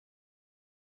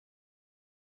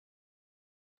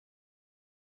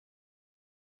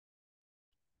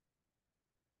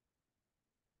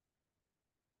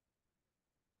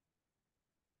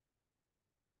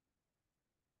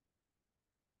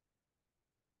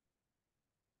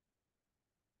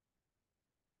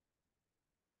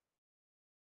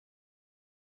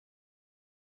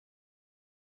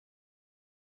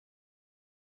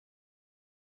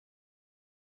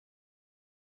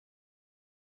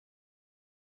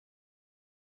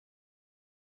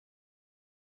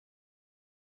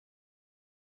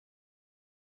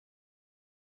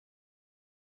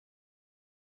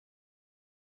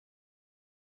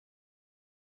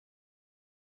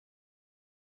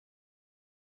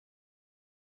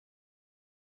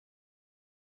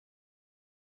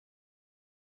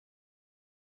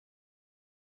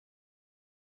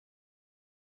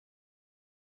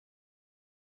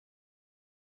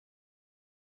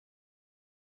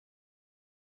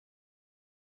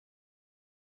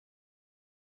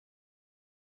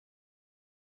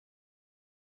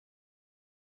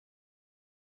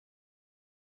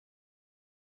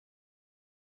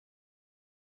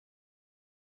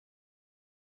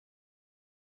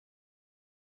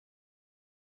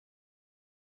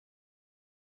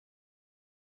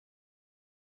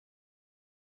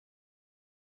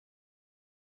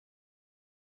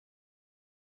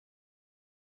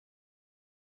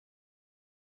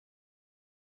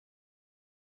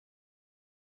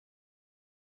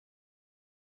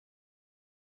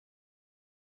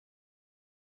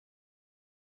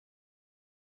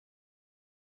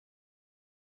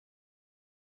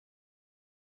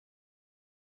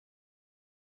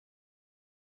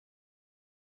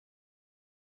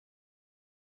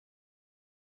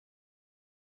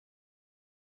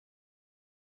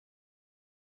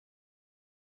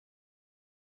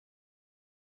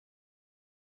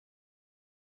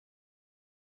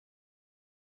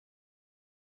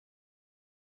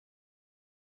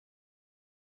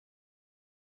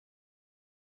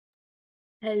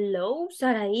Hello,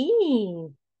 Sarai.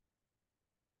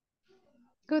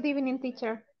 Good evening,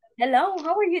 teacher. Hello,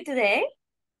 how are you today?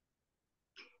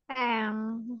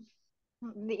 Um,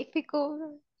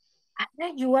 Difficult.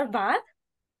 You are bad?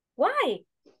 Why?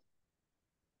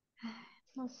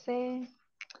 No sé.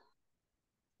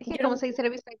 Es You que como don't... soy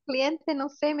servicio al cliente, no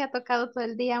sé, me ha tocado todo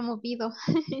el día movido.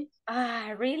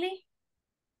 Really?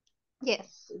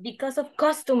 Yes, Because of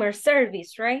customer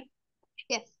service, right?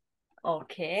 yes.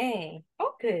 Okay,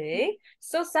 okay.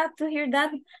 So sad to hear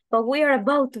that, but we are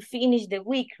about to finish the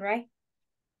week, right?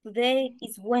 Today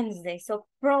is Wednesday, so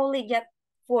probably just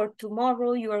for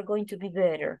tomorrow you are going to be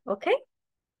better, okay?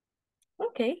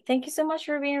 Okay, thank you so much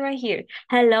for being right here.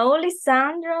 Hello,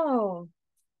 Lisandro.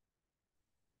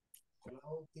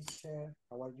 Hello, teacher.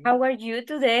 How are you? How are you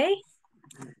today?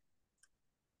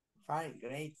 Fine,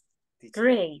 great, teacher.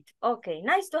 Great. Okay,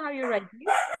 nice to have you right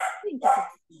here. Thank you.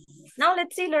 Now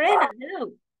let's see Lorena.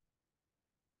 Hello.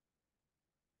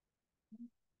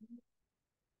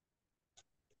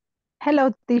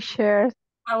 Hello, teacher.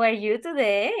 How are you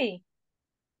today?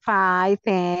 Fine,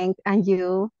 thanks. And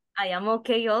you? I am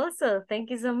okay also. Thank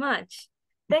you so much.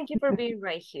 Thank you for being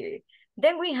right here.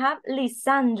 Then we have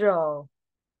Lisandro.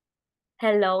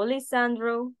 Hello,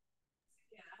 Lisandro.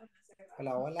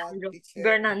 Hola, hola, Lisandro. teacher.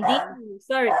 Bernardino.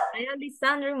 Sorry, I have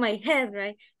Lisandro in my head,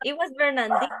 right? It was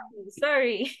Bernardino.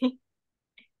 Sorry.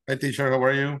 Hi, teacher. How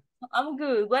are you? I'm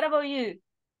good. What about you?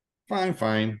 Fine,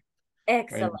 fine.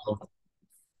 Excellent.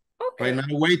 Right Okay.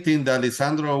 now, waiting that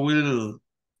Alessandro will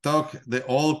talk the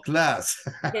whole class.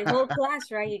 The whole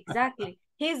class, right? Exactly.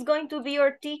 He's going to be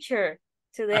your teacher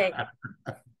today.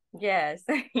 Yes.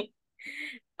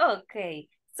 Okay.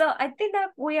 So I think that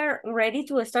we are ready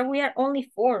to start. We are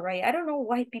only four, right? I don't know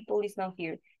why people is not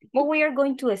here, but we are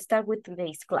going to start with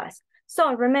today's class.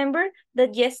 So remember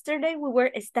that yesterday we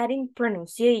were studying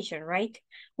pronunciation, right?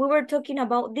 We were talking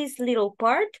about this little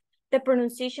part, the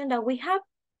pronunciation that we have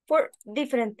for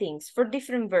different things, for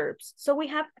different verbs. So we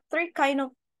have three kind of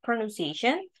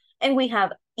pronunciation, and we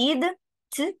have id,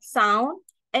 t sound,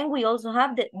 and we also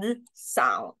have the d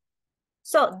sound.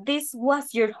 So this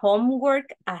was your homework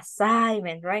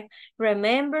assignment, right?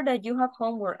 Remember that you have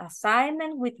homework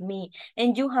assignment with me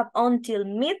and you have until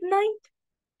midnight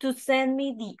to send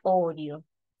me the audio.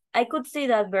 I could see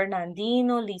that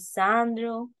Bernardino,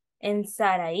 Lisandro, and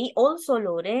Sarai, also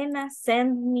Lorena,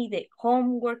 send me the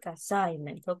homework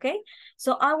assignment, okay?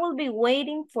 So I will be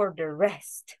waiting for the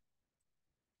rest.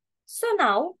 So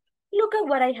now, look at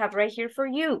what I have right here for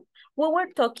you. We were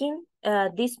talking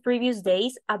these previous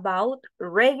days about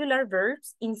regular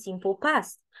verbs in simple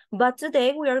past, but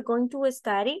today we are going to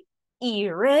study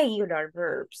irregular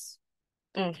verbs.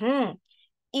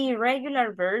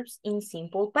 Irregular verbs in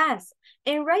simple past.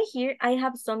 And right here, I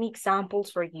have some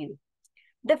examples for you.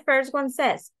 The first one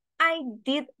says, I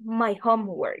did my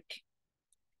homework.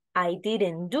 I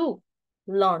didn't do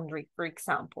laundry, for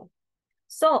example.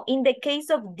 So in the case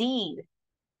of did,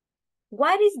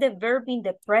 what is the verb in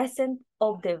the present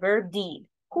of the verb did?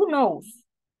 Who knows?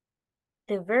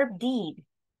 The verb did.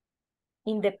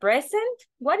 In the present,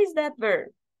 what is that verb?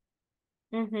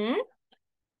 Who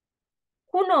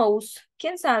knows?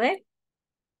 ¿Quién sabe?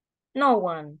 No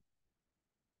one.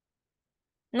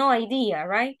 No idea,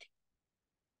 right?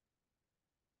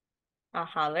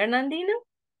 Bernardino?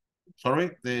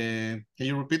 Sorry, can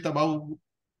you repeat about?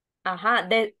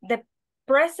 The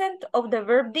present of the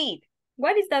verb did.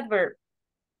 What is that verb?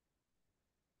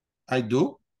 I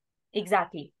do.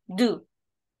 Exactly, do.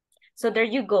 So there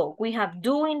you go. We have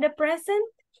do in the present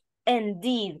and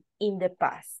did in the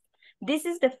past. This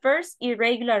is the first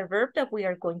irregular verb that we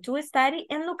are going to study,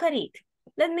 and look at it.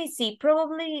 Let me see,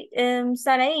 probably,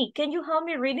 Sarai, can you help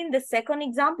me reading the second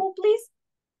example, please?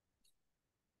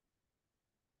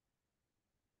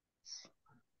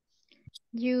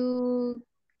 You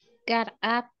got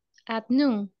up at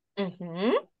noon.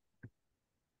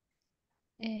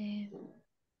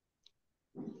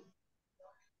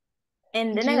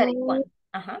 And the negative one.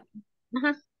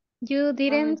 You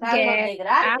didn't get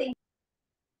up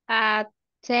at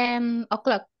 10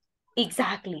 o'clock.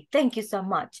 Exactly. Thank you so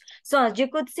much. So as you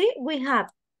could see, we have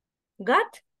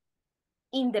got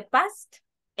in the past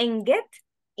and get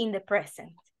in the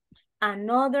present.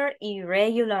 Another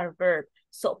irregular verb.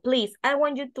 So please, I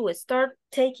want you to start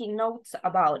taking notes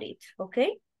about it,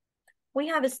 okay? We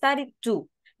have studied two.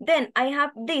 Then I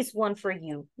have this one for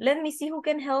you. Let me see who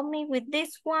can help me with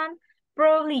this one.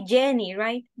 Probably Jenny,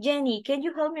 right? Jenny, can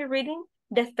you help me reading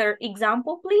the third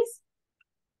example, please?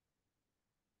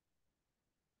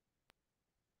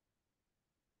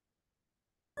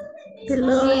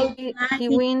 Hello. He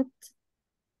went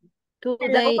to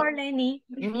Hello, the Marlene.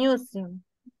 museum.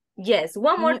 Yes,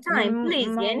 one more time,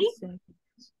 please, Jenny.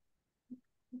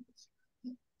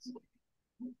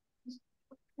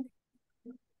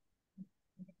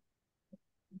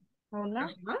 Hola.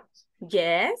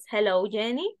 Yes, hello,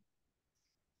 Jenny.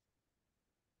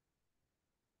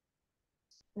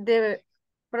 ¿Debe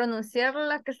pronunciar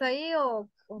la que está ahí o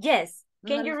Yes, no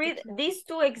can la you read escuché? these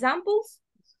two examples,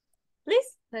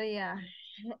 please? Sería,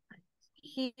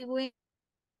 he went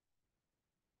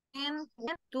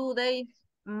to the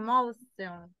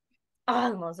museum.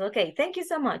 Almost, okay, thank you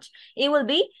so much. It will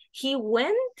be, he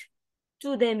went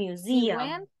to the He museum.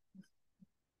 went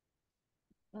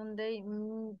on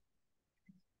the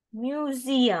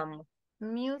Museum,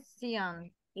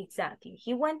 museum. exactly.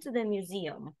 He went to the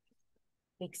museum,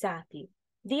 exactly.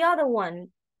 The other one,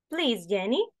 please,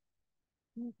 Jenny.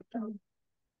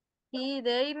 He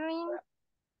didn't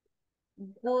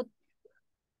go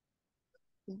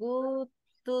to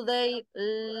the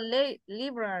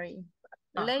library.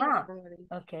 Library.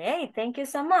 Okay, thank you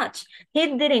so much. He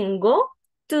didn't go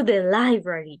to the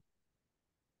library.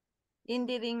 He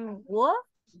didn't go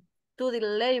to the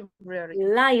library.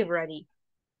 Library.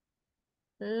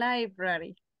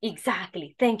 Library.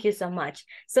 Exactly. Thank you so much.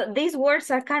 So these words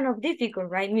are kind of difficult,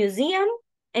 right? Museum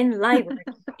and library.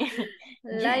 Yeah.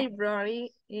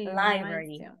 Library. Library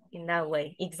Museum. in that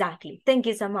way. Exactly. Thank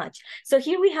you so much. So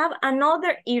here we have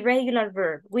another irregular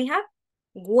verb. We have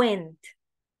went.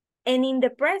 And in the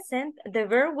present, the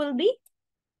verb will be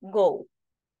go.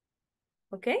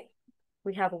 Okay?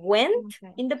 We have went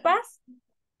in the past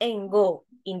and go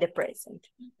in the present.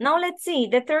 Now let's see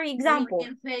the third example.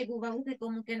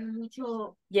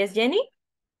 Yes, Jenny?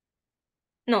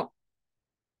 No.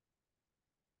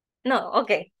 No,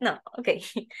 okay, no, okay.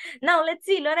 Now let's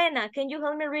see, Lorena, can you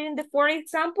help me reading the fourth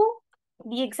example?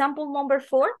 The example number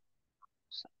 4.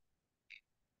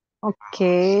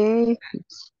 Ok.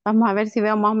 Vamos a ver si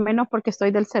veo más o menos porque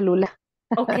estoy del celular.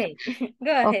 Okay,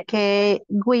 go ahead. Okay.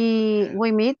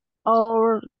 We meet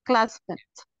our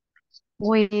classmates.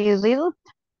 We didn't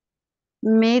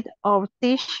meet our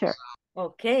teacher.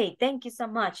 Okay, thank you so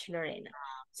much, Lorena.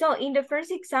 So in the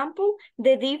first example,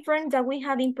 the difference that we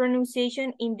have in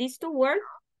pronunciation in these two words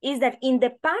is that in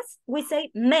the past, we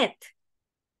say met.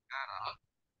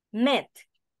 Met,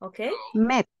 okay?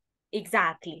 Met.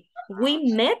 Exactly.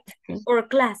 We met our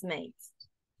classmates.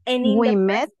 And in We the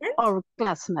met present, our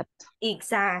classmates.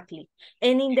 exactly.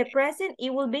 And in the present,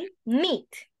 it will be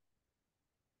meet.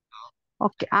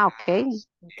 Okay. Okay.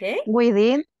 Okay? We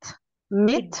didn't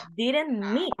meet We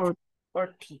didn't meet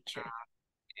our teacher.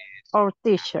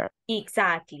 teacher.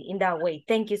 Exactly, in that way.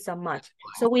 Thank you so much.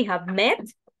 So we have met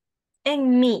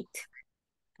and meet.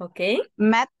 Okay?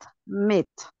 Met, meet.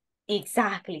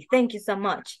 Exactly. Thank you so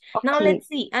much. Okay. Now let's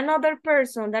see. Another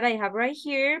person that I have right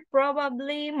here,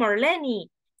 probably Marlene.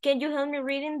 Can you help me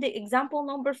reading the example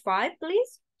number 5,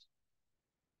 please?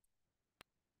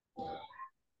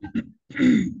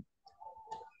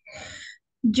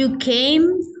 You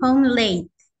came home late.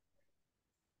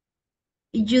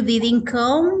 You didn't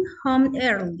come home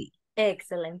early.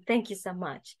 Excellent. Thank you so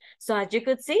much. So as you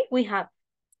could see, we have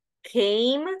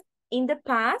came in the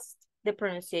past, the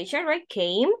pronunciation, right?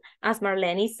 Came, as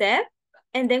Marlene said.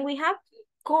 And then we have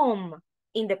come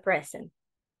in the present.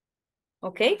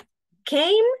 Okay?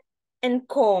 Came and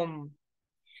come.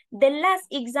 The last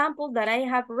example that I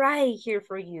have right here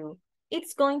for you,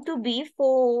 it's going to be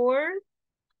for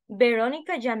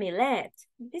Veronica Jamilet.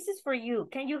 This is for you.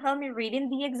 Can you help me reading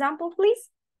the example, please?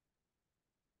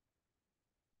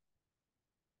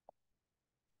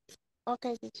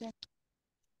 Okay, teacher.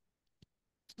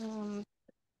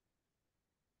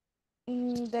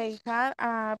 They had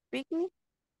a picnic.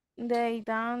 They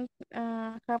don't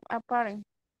have a party.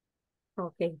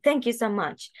 Okay, thank you so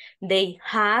much. They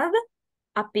had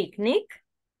a picnic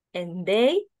and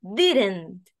they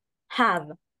didn't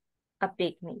have a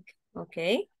picnic,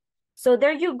 okay? So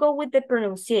there you go with the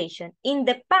pronunciation. In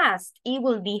the past, it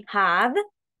will be had,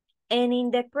 and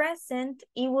in the present,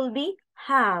 it will be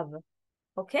have,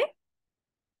 okay?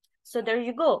 So there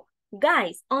you go.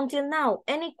 Guys, until now,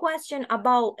 any question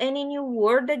about any new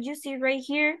word that you see right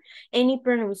here? Any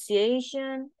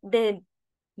pronunciation, the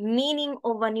meaning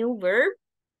of a new verb,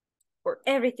 or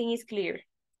everything is clear?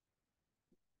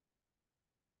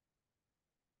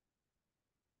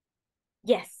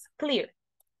 Yes, clear.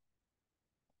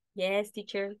 Yes,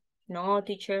 teacher. No,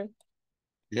 teacher.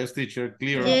 Yes, teacher,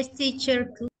 clear. Yes, teacher.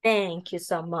 Thank you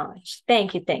so much.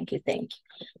 Thank you, thank you, thank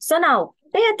you. So now,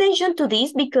 pay attention to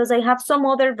this because I have some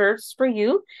other verbs for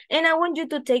you and I want you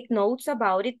to take notes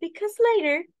about it because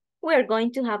later we're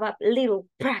going to have a little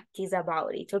practice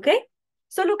about it, okay?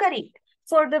 So look at it.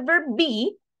 For the verb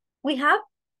be, we have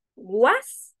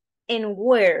was and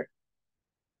where.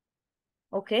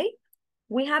 Okay?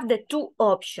 We have the two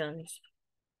options.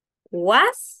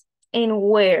 Was and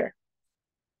where.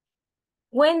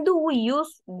 When do we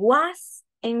use was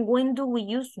and when do we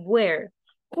use where?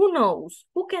 Who knows?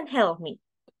 Who can help me?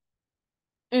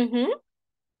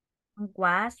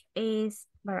 Was is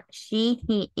she,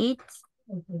 he, it.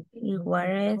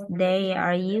 Where is they,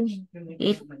 are you,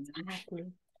 it.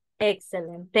 Exactly.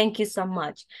 Excellent. Thank you so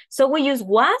much. So we use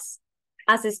was,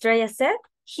 as Estrella said,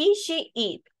 he, she,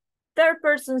 it. Third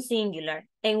person singular.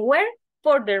 And where?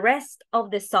 For the rest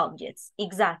of the subjects.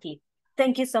 Exactly.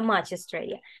 Thank you so much,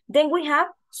 Estrella. Then we have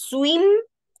swim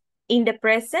in the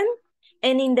present.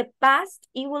 And in the past,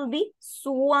 it will be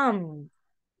swam.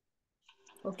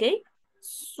 Okay?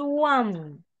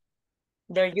 Swam.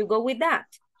 There you go with that.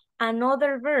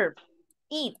 Another verb,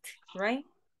 eat, right?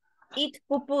 Eat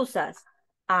pupusas.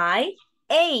 I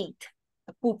ate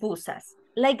pupusas.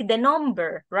 Like the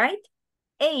number, right?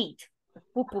 8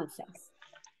 pupusas.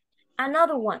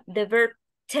 Another one, the verb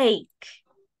take.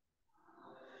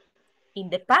 In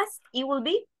the past, it will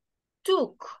be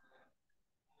took.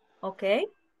 Okay?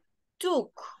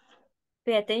 Took.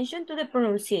 Pay attention to the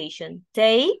pronunciation.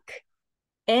 Take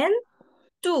and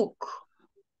took.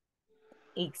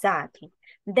 Exactly.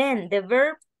 Then the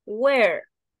verb wear.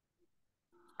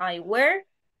 I wear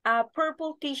a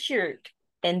purple t-shirt.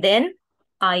 And then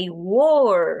I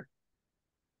wore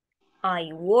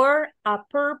a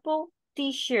purple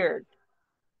t-shirt,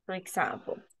 for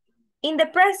example. In the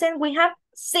present, we have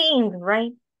sing,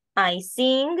 right? I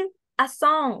sing a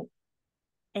song.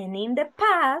 And in the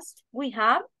past, we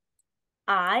have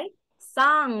I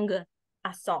sang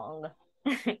a song.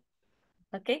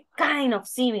 Okay, kind of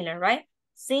similar, right?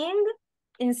 Sing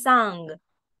and sang.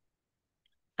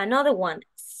 Another one,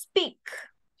 speak.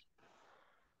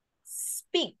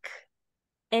 Speak.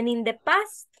 And in the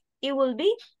past, it will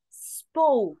be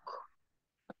spoke.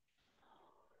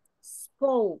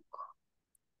 Spoke.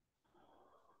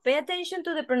 Pay attention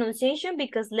to the pronunciation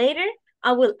because later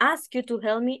I will ask you to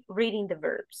help me reading the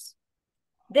verbs.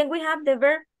 Then we have the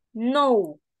verb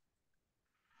know.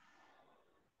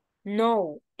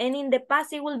 Know. And in the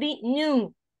past, it will be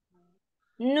knew.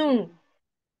 Knew.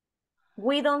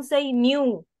 We don't say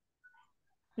new.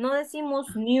 No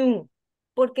decimos new.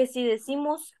 Porque si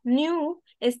decimos new,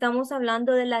 estamos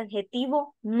hablando del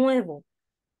adjetivo nuevo.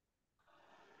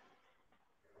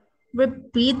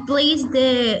 Repeat, please,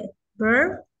 the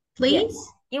verb, please.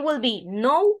 Yes. It will be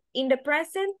know in the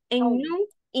present and new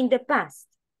in the past.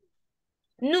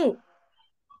 New.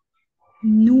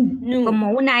 New.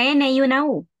 Como una N y una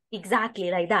U. Exactly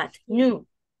like that. New.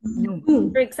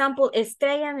 New. For example,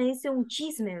 Estrella me dice un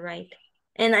chisme, right?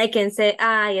 And I can say,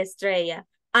 ay, Estrella,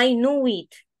 I knew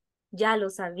it. Ya lo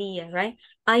sabía, right?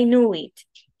 I knew it.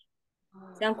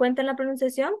 ¿Se dan cuenta en la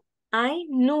pronunciación? I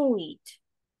knew it.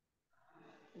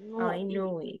 I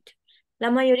knew it. La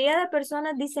mayoría de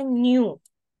personas dicen new.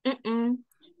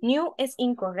 New es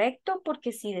incorrecto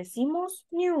porque si decimos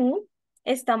new,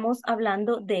 estamos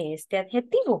hablando de este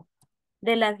adjetivo,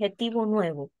 del adjetivo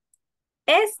nuevo.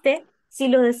 Este si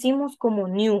lo decimos como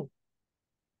new.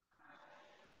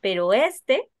 Pero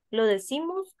este lo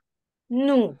decimos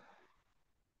new.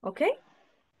 ¿Ok?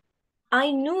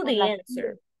 I knew the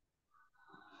answer.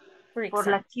 For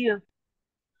example. Q.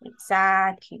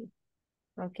 Exactly.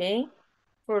 Okay?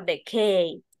 For the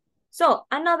K. So,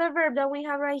 another verb that we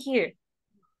have right here.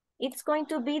 It's going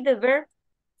to be the verb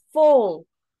fall.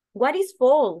 What is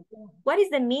fall? What is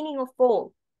the meaning of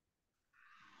fall?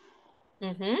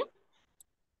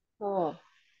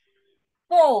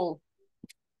 Fall.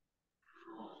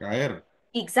 Caer.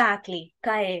 Exactly.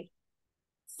 Caer.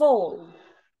 Fall.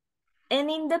 And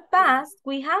in the past,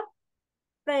 we have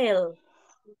fell.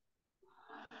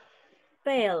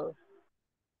 Fell.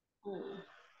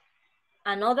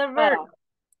 Another verb.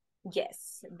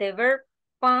 Yes, the verb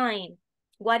find.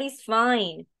 What is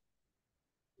find?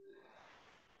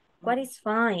 What is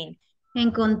find?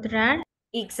 Encontrar.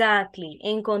 Exactly,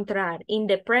 encontrar. In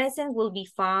the present will be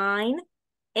find,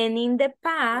 and in the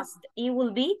past it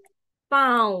will be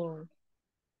found.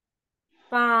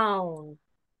 Found.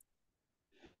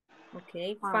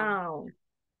 Okay, found.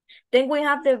 Then we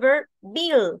have the verb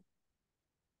build.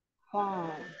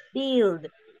 Build,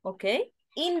 okay,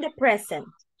 in the present.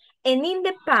 And in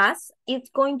the past, it's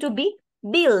going to be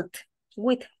built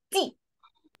with T.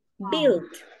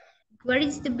 Built. Where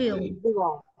is the bill?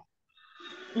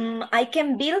 I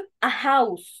can build a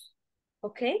house.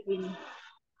 Okay?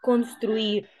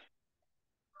 Construir.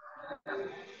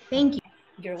 Thank you.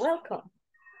 You're welcome.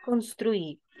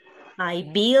 Construir. I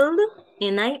build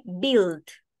and I build.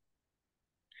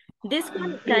 This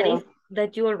one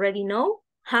that you already know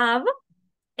have,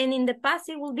 and in the past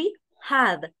it will be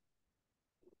had.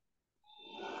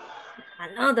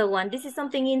 Another one, this is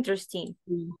something interesting.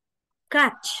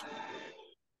 Catch,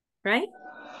 right?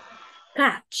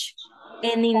 Catch.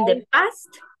 And in the past,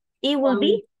 it will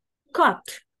be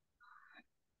caught.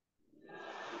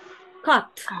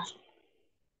 Caught.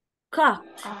 Caught.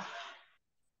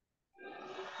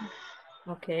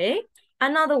 Okay.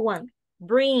 Another one,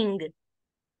 bring.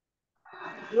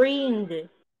 Bring.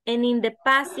 And in the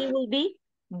past, it will be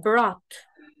brought.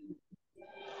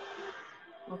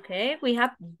 Okay, we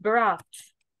have brought.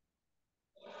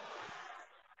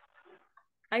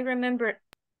 I remember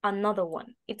another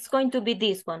one. It's going to be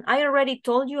this one. I already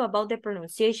told you about the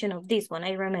pronunciation of this one.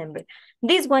 I remember.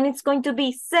 This one is going to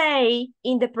be say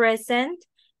in the present,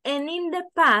 and in the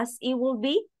past, it will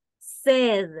be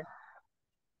said.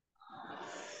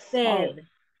 Said.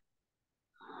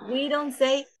 We don't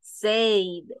say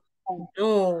said.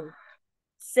 No.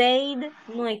 Said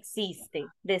no existe.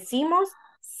 Decimos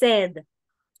said.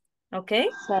 Okay?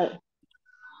 Said.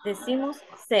 Decimos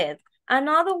said.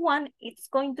 Another one, it's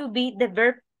going to be the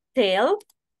verb tell.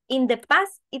 In the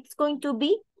past, it's going to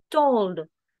be told.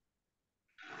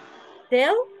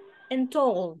 Tell and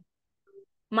told.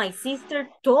 My sister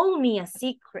told me a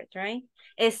secret, right?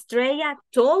 Estrella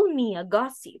told me a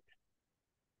gossip.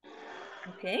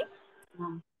 Okay?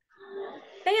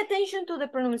 Pay attention to the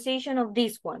pronunciation of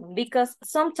this one because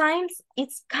sometimes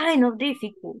it's kind of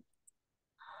difficult.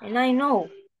 And I know.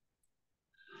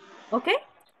 Okay?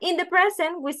 In the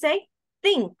present, we say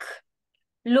think.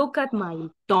 Look at my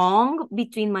tongue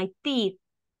between my teeth.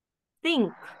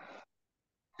 Think.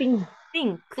 Think.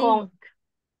 Think. Con.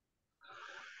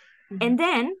 And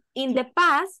then, in the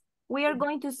past, we are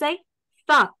going to say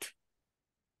thought.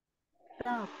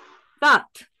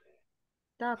 Thought.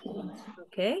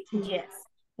 Okay? Yes.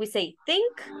 We say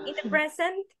think in the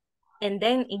present, and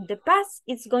then in the past,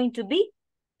 it's going to be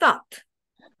thought.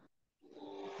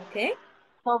 Okay?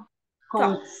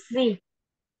 Con sí.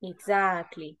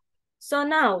 Exactly. So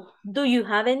now, do you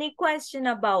have any question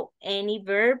about any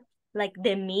verb, like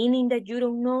the meaning that you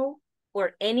don't know,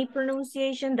 or any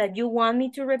pronunciation that you want me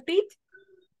to repeat,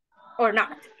 or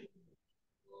not?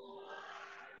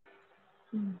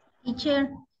 Teacher,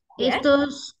 Yeah?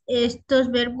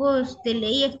 estos verbos de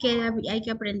ley es que hay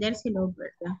que aprendérselos,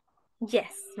 ¿verdad?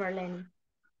 Yes, Marlene.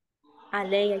 A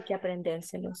ley hay que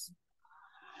aprendérselos.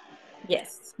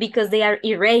 Yes, because they are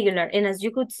irregular. And as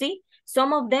you could see,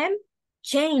 some of them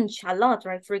change a lot,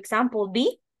 right? For example,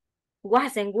 be,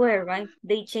 was, and were, right?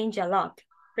 They change a lot.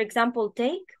 For example,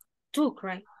 take, took,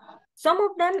 right? Some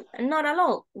of them, not at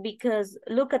all, because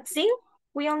look at sing,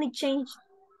 we only change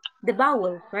the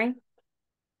vowel, right?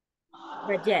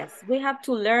 But yes, we have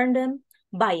to learn them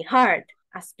by heart,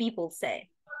 as people say.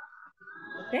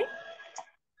 Okay?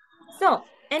 So,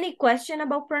 any question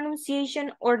about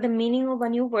pronunciation or the meaning of a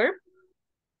new verb?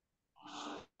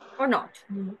 Or not?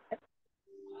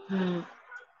 Bring.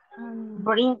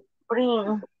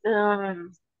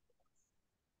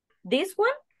 This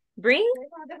one, bring?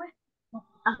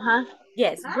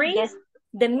 Yes, bring. Yes.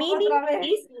 The meaning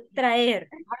is traer.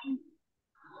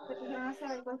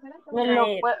 Me lo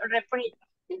Traer. puedo repetir.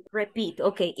 Repeat.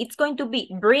 Okay, it's going to be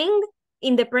bring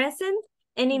in the present,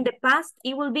 and in the past,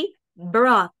 it will be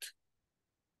brought.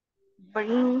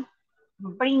 Bring.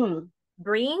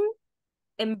 Bring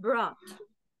and brought.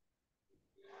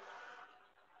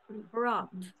 Brought.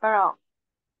 Bro.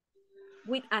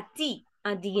 With a T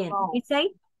at the end. Oh. We say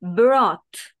brought.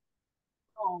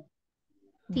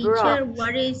 Teacher, Brought.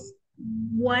 what is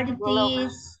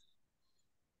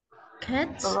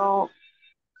catch? Bro.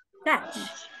 Catch.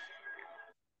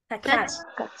 Catchar.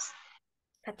 Cats.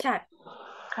 Catchar.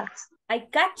 Cats. I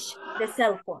catch the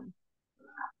cell phone.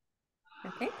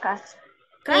 Okay. Cats.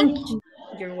 Thank Catch. you.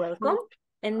 You're welcome.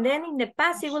 And then in the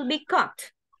past, it will be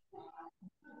caught.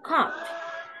 Caught.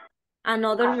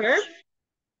 Another verb?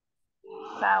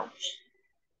 Couch.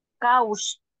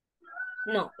 Couch.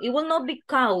 No, it will not be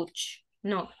couch.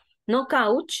 No, no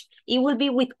couch. It will be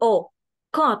with O.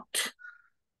 Caught.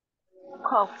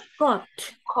 Coat.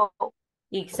 Caught. Coat.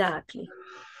 Exactly.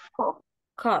 Coat.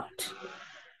 Caught.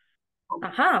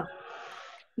 Aha.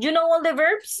 You know all the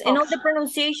verbs and all the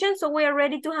pronunciation, so we are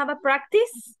ready to have a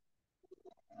practice?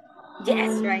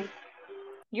 Yes, right.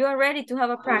 You are ready to have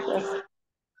a practice.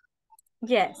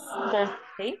 Yes.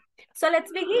 Okay. So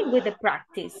let's begin with the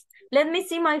practice. Let me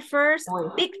see my first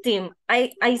victim.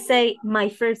 I say my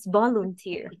first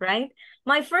volunteer, right?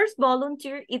 My first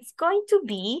volunteer, it's going to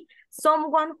be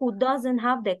someone who doesn't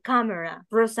have the camera,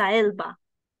 Rosa Elba.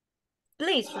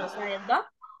 Please, Rosa Elba.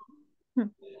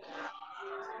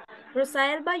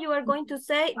 Rosaelba, you are going to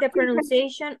say the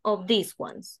pronunciation of these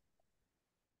ones.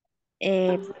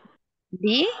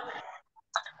 Be,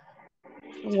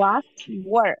 was,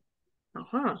 were.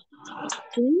 Uh-huh.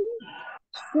 To,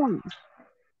 swung.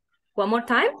 One more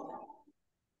time.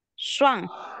 Swung.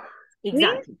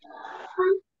 Exactly.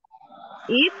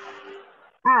 It,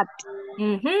 at.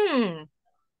 Mm-hmm.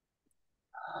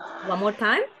 One more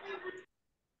time.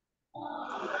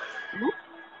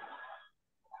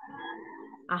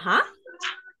 Uh-huh.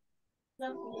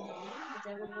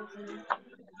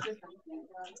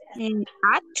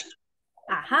 At.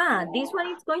 Aha, this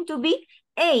one is going to be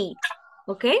 8,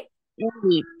 okay?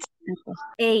 It.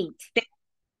 Okay.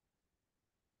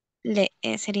 8,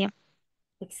 Sería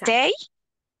exactly. they,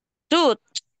 took,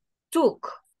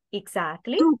 Took,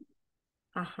 exactly. took,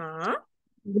 Uh-huh.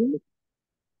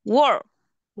 were.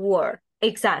 Were,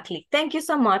 exactly. Thank you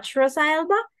so much,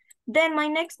 Rosaelba. Then my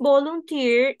next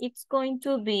volunteer, it's going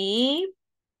to be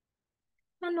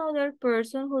another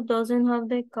person who doesn't have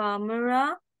the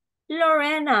camera.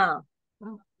 Lorena.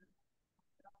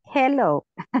 Hello.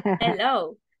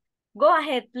 Hello. Go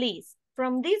ahead, please.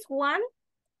 From this one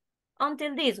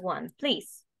until this one,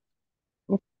 please.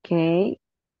 Okay.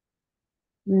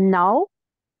 No.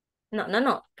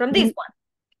 No. From this one.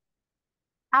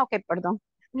 Ah, ok, perdón.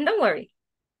 Don't worry.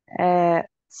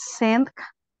 Send.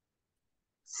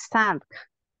 Stand.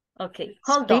 Okay,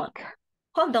 hold on. Speak.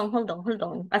 Hold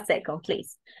on a second,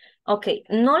 please. Ok,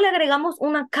 no le agregamos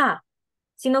una K,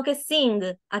 sino que sing.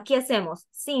 Aquí hacemos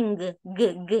sing,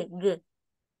 g.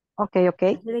 Ok, ok.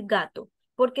 De gato.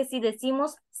 Porque si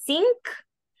decimos sink,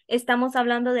 estamos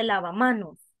hablando de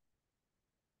lavamanos.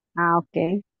 Ah,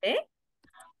 ok. ¿Eh?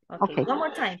 Okay, Ok. one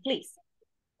more time, please.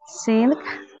 Sink.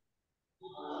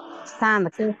 Stand.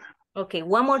 Okay,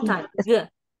 one more time. G.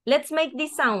 Let's make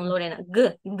this sound, Lorena.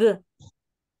 G.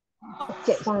 Ok.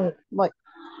 Voy.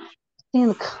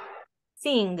 Sink.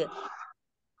 Sing.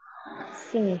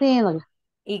 Sink.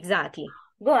 Exactly.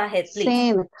 Go ahead, please.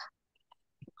 Sink.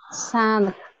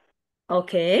 Stand.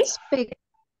 Okay. Speak.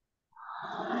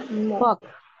 Walk.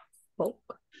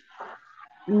 Spoke.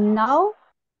 No.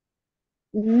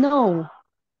 No.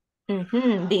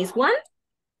 This one?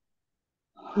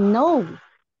 No.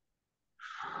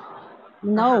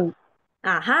 No.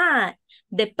 Aha.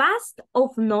 The past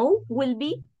of no will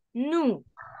be nu.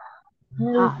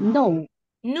 No. Nu.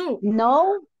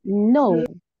 No. No.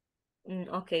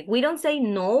 Okay, we don't say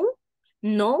no.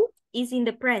 No is in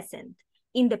the present.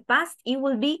 In the past, it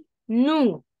will be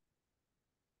nu.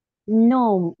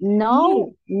 No.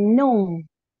 No. No.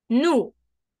 Nu.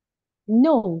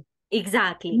 No.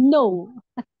 Exactly. No.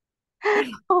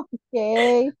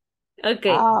 Okay.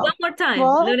 Okay, one more time,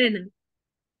 Well, Lorena.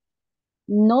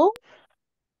 no.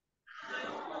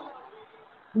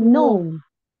 No.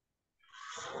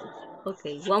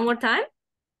 Okay, one more time.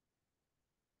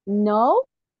 No.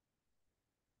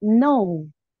 No.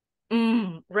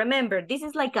 Remember, this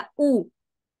is like a U.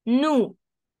 Nu.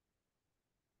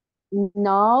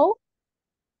 No.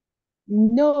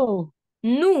 No.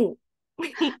 Nu.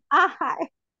 Ay,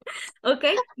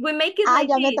 Okay, we make it like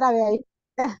ya me this. trabé ahí.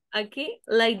 Okay,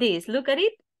 like this. Look at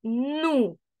it.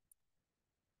 Nu.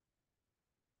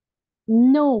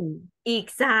 No.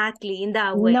 Exactly, in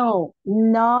that way. No.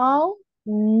 No.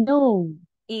 No.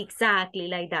 Exactly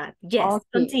like that. Yes, Okay.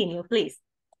 continue, please.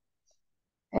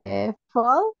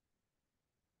 Fall.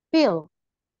 Feel.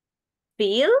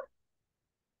 Feel,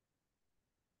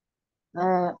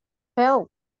 Fell.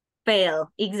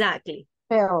 fail. Exactly.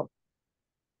 Fell.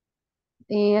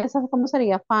 ¿Y eso cómo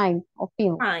sería? Find o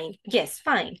feel. Fine. Yes,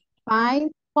 fine.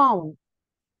 Find. Found.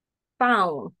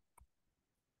 Found.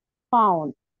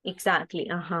 Found. Exactly.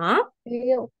 Uh-huh.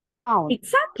 Feel. Found.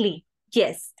 Exactly.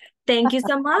 Yes. Thank you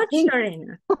so much, Así.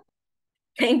 Lorena.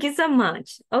 Thank you so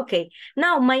much. Okay.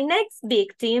 Now, my next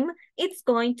victim, it's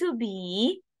going to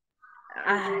be,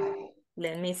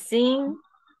 let me sing.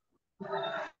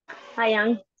 I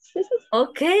am.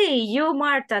 Okay, you,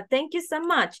 Marta. Thank you so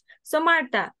much. So,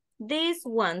 Marta, these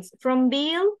ones from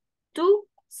Bill to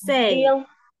say.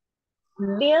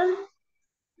 Bill.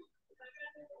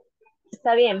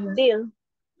 Está bien, Bill.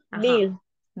 Ajá. Bill.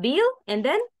 Bill, and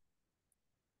then?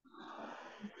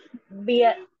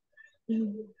 Bill.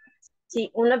 Sí,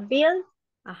 una Bill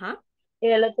Ajá. y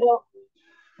el otro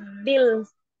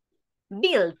Bills.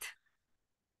 Built.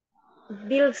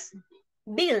 Bills.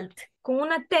 Built. Con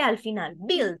una T al final.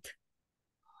 Built.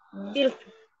 Built.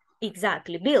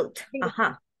 Exactly. Built.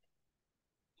 Ajá.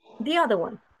 The other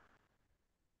one.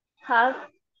 Have.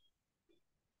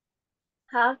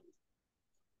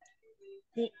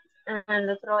 Sí, el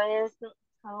otro es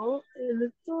how, el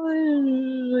otro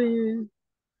es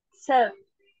serve.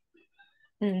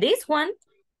 This one,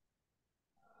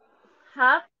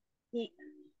 have, y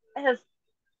es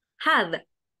had.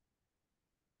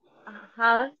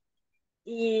 have,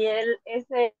 y el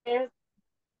ese es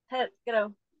had,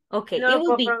 creo. Okay, No it lo will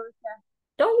puedo be, pronunciar.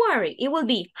 don't worry, it will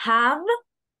be have,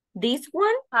 this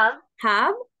one, Have,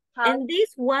 have, have, and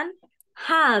this one,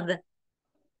 had,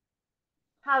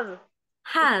 have. Es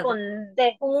had, con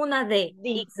D, con una D,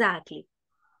 D. exactly.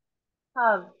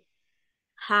 Have,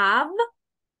 Have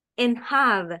and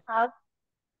had,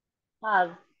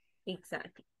 have.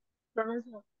 exactly.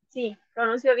 Pronuncio, sí,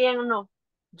 pronuncio bien o no.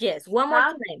 Yes, one more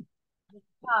Have, time.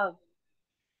 have.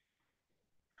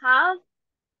 Have,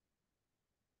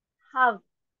 have.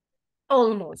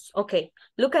 Almost, okay.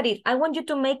 Look at it. I want you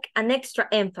to make an extra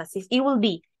emphasis. It will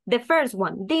be the first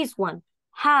one, this one,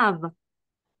 have,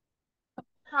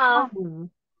 Have, have.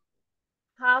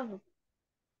 have,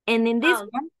 And in this have,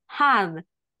 one, have.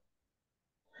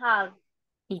 have.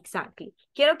 Exactly.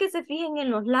 Quiero que se fijen en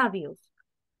los labios.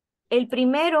 El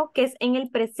primero, que es en el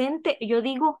presente, yo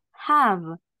digo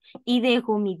have. Y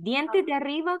dejo mis dientes de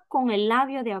arriba con el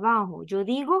labio de abajo. Yo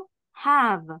digo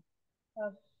have,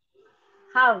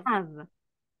 Have, have.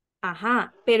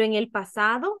 Ajá. Pero en el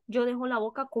pasado, yo dejo la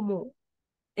boca como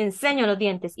enseño los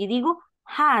dientes y digo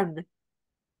had,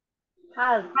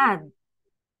 have, had.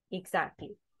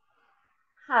 Exactly.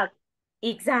 have.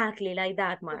 Exactly like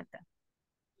that, Marta.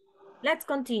 Let's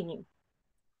continue.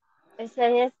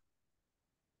 Ese es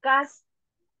cast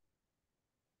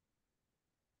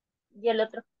y el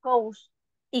otro coast.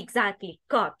 Exactly.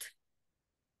 Cut.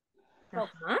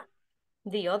 Ajá.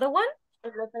 The other one?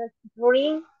 El otro es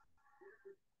bring,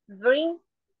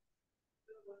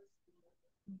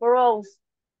 browse.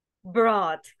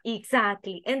 Brought.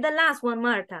 Exactly. And the last one,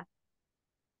 Marta.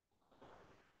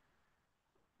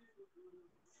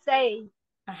 Say,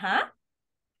 Ajá.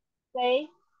 say,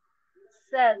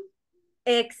 said.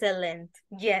 Excellent.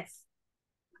 Yes.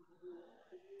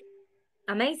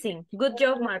 Amazing. Good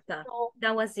job, Marta. So,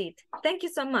 That was it. Thank you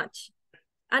so much.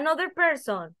 Another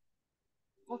person.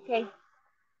 okay.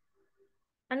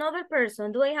 Another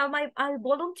person. Do I have a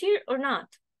volunteer or not?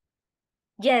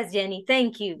 Yes, Jenny.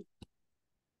 Thank you.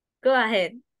 Go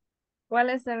ahead.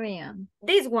 ¿Cuáles serían?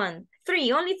 This one.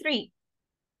 Three. Only three.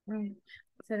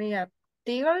 Sería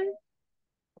till,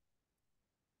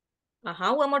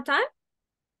 Ajá. One more time.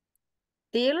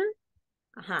 till,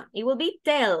 Ajá. It will be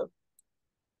tell.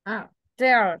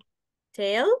 tell,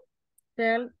 Tell.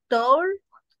 tell, told,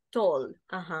 Told.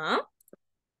 Ajá.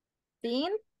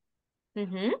 seen,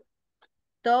 Mhm.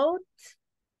 taught,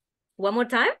 One more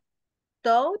time.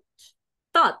 taught,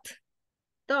 Thought.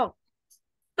 talk,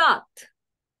 Thought.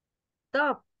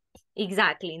 talk.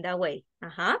 Exactly, in that way.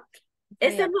 Ajá.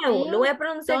 Este Sería es nuevo. Lo voy a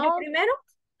pronunciar yo thought. primero.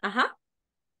 Ajá.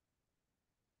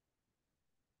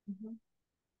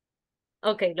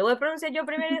 Ok, lo voy a pronunciar yo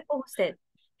primero y después usted.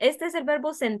 Este es el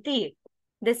verbo sentir.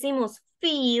 Decimos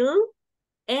feel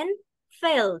and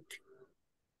felt.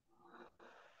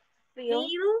 Feel,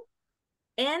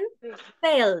 Feel and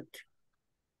felt.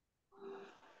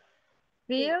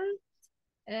 Feel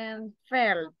and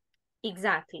felt.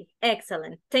 Exactly.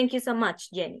 Excellent. Thank you so much,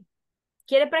 Jenny.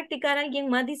 ¿Quiere practicar alguien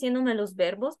más diciéndome los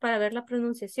verbos para ver la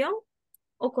pronunciación?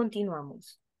 ¿O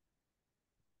continuamos?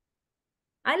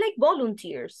 I like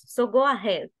volunteers, so go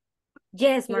ahead.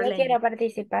 Yes, Yo Marlene. quiero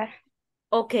participar.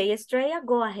 Okay, Estrella,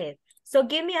 go ahead. So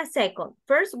give me a second.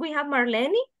 First, we have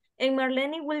Marlene, and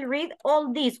Marlene will read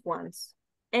all these ones.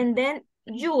 And then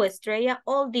you, Estrella,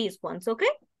 all these ones, okay?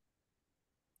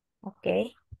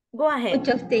 Okay. Go ahead.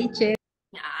 Muchos teacher.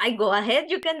 Go ahead,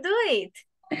 you can do it.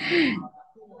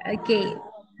 Okay.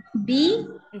 Be,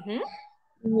 Mhm.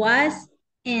 was,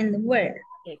 and were.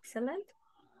 Excellent.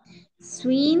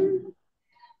 Swim,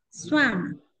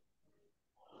 swam.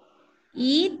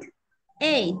 Eat,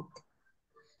 ate.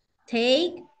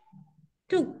 Take,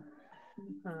 took.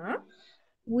 Uh-huh.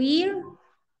 Wear,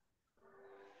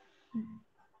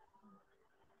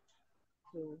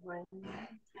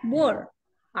 wore.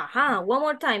 Aha, one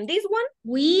more time. This one?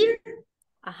 Wear,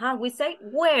 Aha, we say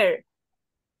where.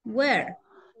 were.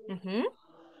 Mhm.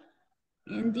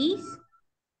 And this,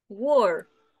 Wore.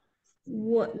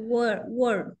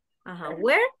 were. Aha,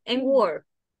 where and wore.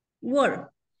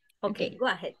 Were. Okay, Okay. go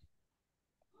ahead.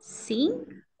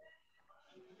 Sing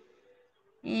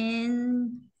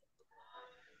and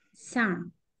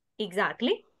sang.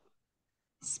 Exactly.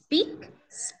 Speak,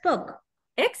 spoke.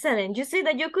 Excellent. You see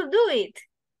that you could do it.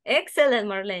 Excellent,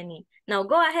 Marlene. Now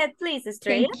go ahead, please,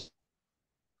 Estrella.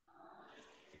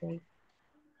 Okay.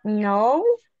 No,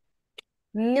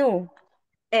 new,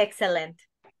 Excellent.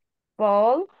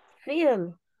 fall,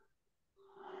 feel.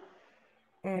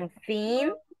 And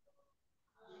fin,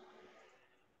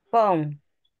 Phone.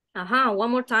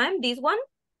 One more time. This one.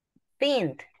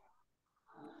 Paint.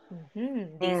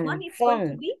 This one is going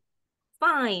to be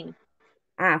fine.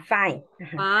 Fine.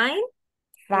 Fine.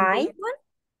 Fine. And this one?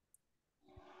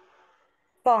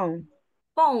 Phone.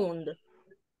 Found.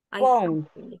 Found.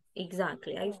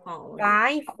 Exactly. I found.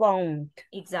 I found.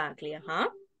 Exactly.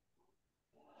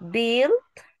 Build.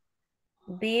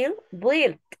 Build.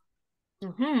 Build.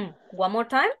 One more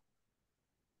time.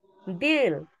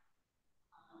 Build.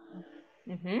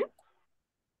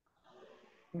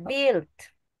 Build.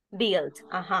 Build.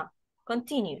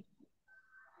 Continue.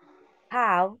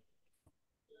 How.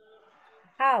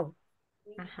 How.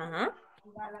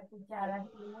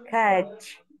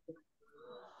 Catch.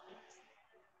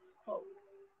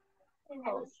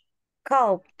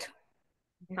 Caught.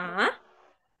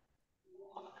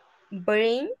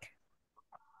 Bring.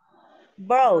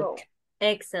 Brought.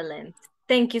 Excellent.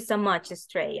 Thank you so much,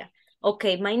 Estrella.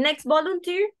 Okay, my next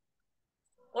volunteer.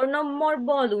 Or no more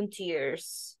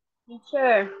volunteers?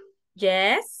 Teacher.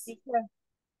 Yes. Teacher.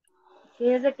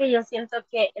 Fíjese que yo siento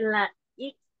que en la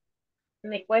X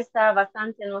me cuesta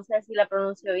bastante, no sé si la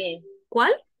pronuncio bien.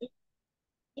 ¿Cuál? X.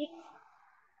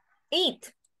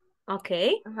 Eat.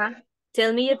 Okay.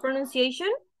 Tell me your pronunciation.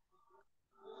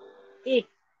 X.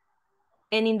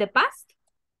 And in the past?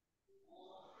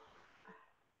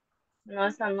 No,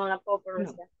 esa no la puedo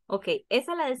pronunciar. No. Ok,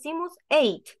 esa la decimos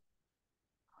 8.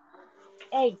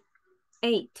 8.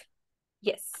 8.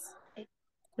 Yes.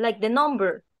 Like the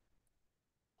number.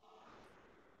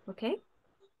 Okay.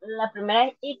 La primera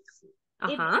es X.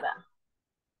 Ajá.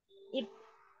 X.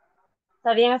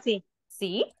 ¿Está bien así?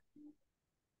 Sí.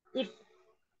 X.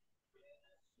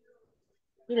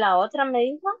 ¿Y la otra me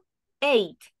dijo?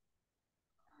 8.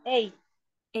 8.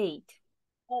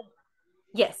 8.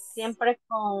 Yes. Siempre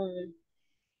con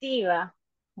T, ¿va?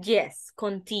 Yes,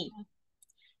 con T.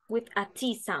 With a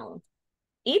T sound.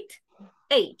 It,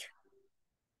 8.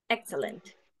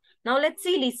 Excellent. Now let's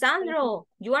see, Lisandro.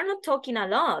 You are not talking a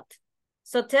lot.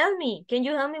 So tell me, can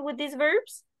you help me with these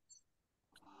verbs?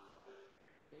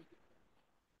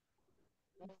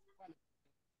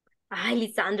 Ay,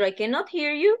 Lisandro, I cannot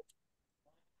hear you.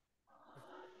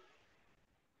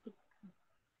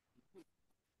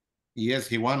 Yes,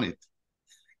 he won it.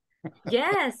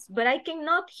 Yes, but I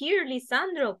cannot hear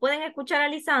Lisandro. ¿Pueden escuchar a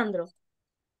Lisandro?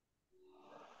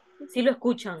 Sí lo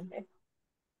escuchan.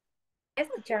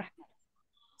 Escuchar.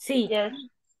 Sí. Yes.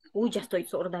 Uy, ya estoy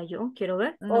sorda yo. Quiero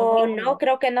ver. No,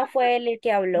 creo que no fue él el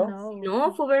que habló.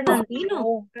 No, fue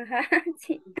Bernardino. Ajá,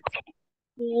 sí.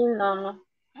 Sí, no.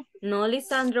 No,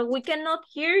 Lisandro, we cannot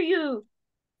hear you.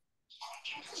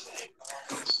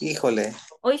 Híjole.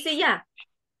 Hoy sí ya.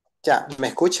 Ya, ¿me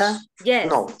escucha? Yes.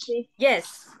 No.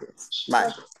 Yes.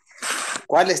 Vale.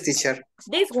 ¿Cuáles, teacher?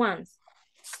 These ones.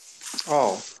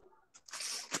 Oh.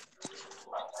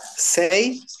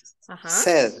 Say,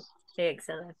 said.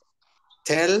 Excellent.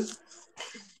 Tell,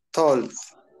 told.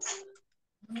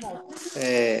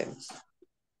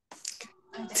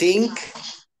 Think,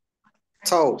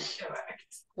 thought.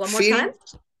 One more Feel, time.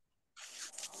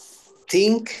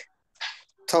 think,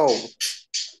 thought.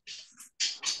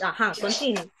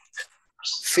 Continue.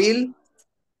 Feel,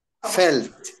 felt.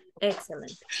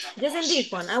 Excellent. Just in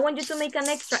this one, I want you to make an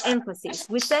extra emphasis.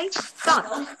 We say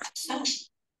thought.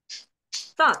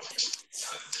 Thought.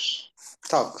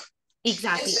 Talk.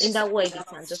 Exactly, in that way,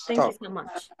 Lisandro. Thank you so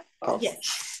much. Talk.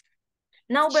 Yes.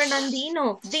 Now,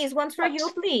 Bernardino, this one's for you,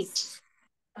 please.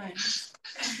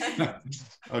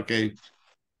 Okay.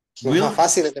 Más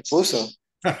fácil te puso.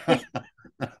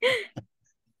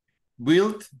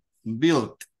 Build,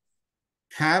 built.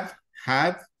 Have,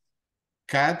 had.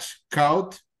 Catch,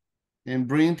 caught. And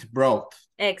bring, brought.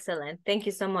 Excellent. Thank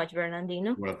you so much,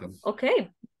 Bernardino. Welcome.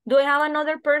 Okay. Do I have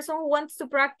another person who wants to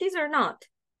practice or not?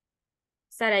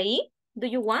 Sarai, do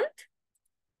you want?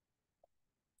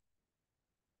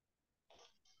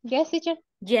 Yes, teacher.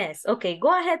 Yes. Okay.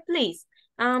 Go ahead, please.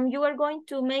 You are going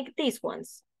to make these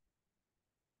ones.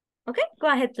 Okay. Go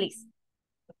ahead, please.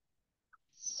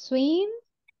 Swim,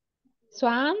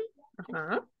 swam,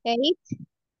 ate,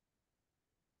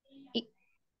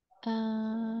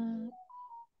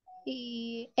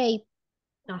 ate.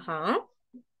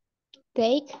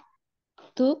 Take,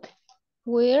 took,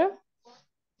 wear,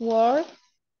 wore,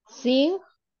 sing,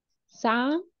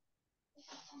 sang.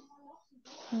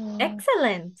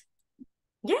 Excellent.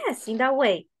 Yes, in that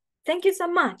way. Thank you so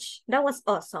much. That was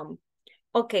awesome.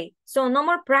 Okay, so no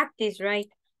more practice, right?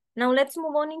 Now let's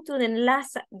move on into the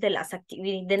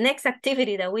next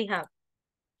activity that we have.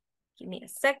 Give me a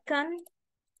second.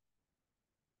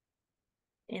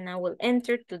 And I will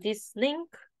enter to this link.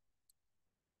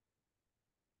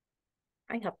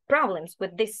 I have problems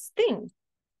with this thing.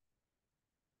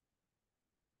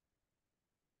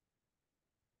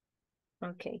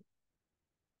 Okay.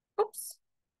 Oops.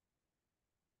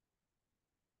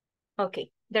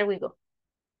 Okay, there we go.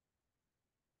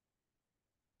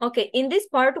 Okay, in this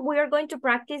part, we are going to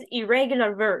practice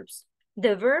irregular verbs.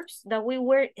 The verbs that we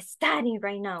were studying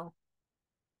right now.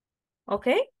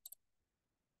 Okay?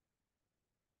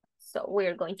 So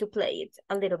we're going to play it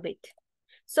a little bit.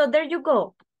 So there you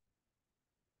go.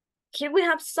 Here we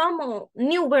have some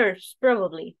new verbs,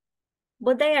 probably.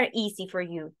 But they are easy for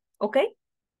you. Okay?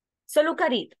 So look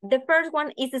at it. The first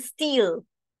one is steal.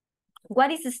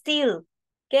 What is steal?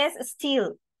 ¿Qué es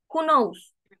steal? Who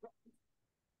knows?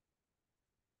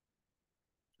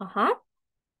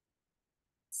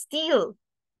 Steal.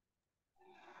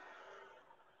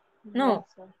 No.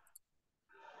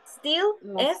 Steal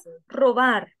es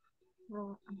robar.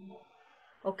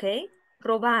 Ok.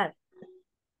 Robar.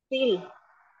 Steal.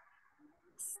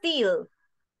 Steal.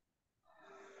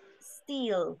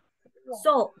 Steal.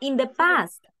 So, in the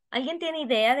past, ¿alguien tiene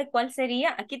idea de cuál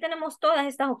sería? Aquí tenemos todas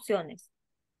estas opciones.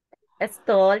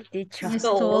 Stole, teacher.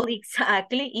 Stole,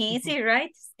 exactly. Easy, right?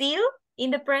 Steal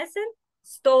in the present,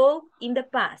 stole in the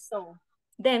past. So,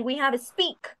 Then we have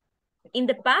speak. In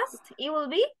the past, it will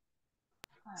be?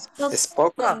 Spoke.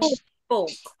 Spoke.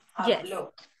 Yes.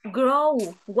 Grow.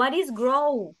 What is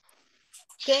grow?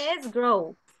 ¿Qué es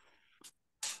grow?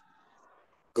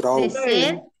 Grow.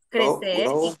 Crecer. Crecer,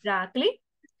 Grow. exactly.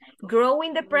 Grow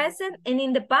in the present and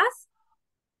in the past?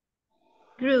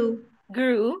 Grew.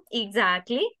 Grew,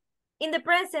 exactly. In the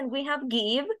present, we have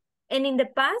give. And in the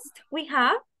past, we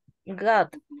have?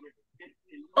 Got.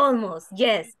 Almost,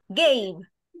 yes. Gave.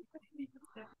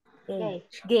 okay.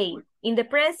 Gave. In the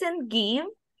present, give.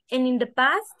 And in the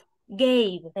past,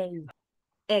 gave.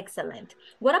 Excellent.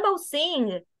 What about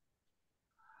sing?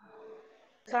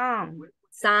 Some.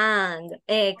 Sang.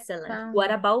 Excellent.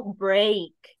 What about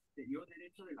break?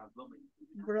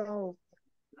 Broke.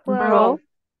 Broke.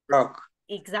 Broke.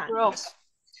 Exactly. Broke.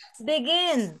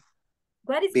 Begin.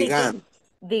 What is Began.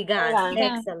 Began.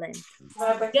 Began. Excellent.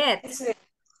 Get.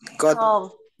 Got.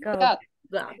 Solve. Got.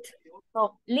 Got.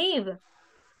 Solve. Leave.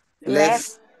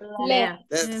 Left. Left.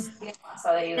 Left.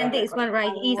 And this one,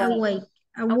 right? Easy. Awake.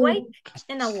 Awake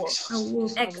and awoke.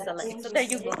 Awoke. Excellent. So there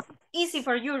you go. Easy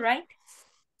for you, right?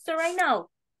 So right now,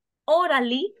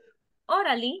 orally,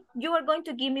 you are going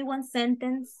to give me one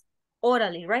sentence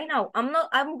orally right now.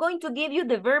 I'm going to give you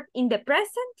the verb in the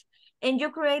present and you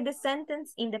create the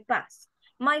sentence in the past.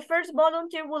 My first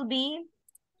volunteer will be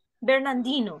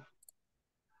Bernardino.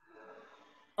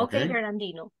 Okay,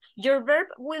 Bernardino. Your verb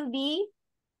will be,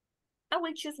 I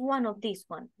will choose one of these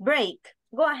one. Break.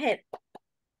 Go ahead.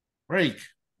 Break.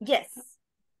 Yes.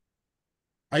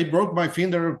 I broke my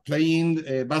finger playing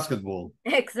basketball.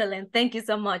 Excellent. Thank you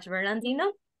so much,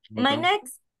 Bernardino. My Okay.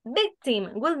 next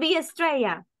victim will be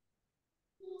Estrella.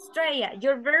 Estrella,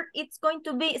 your verb it's going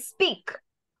to be speak.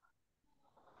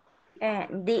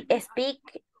 The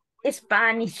speak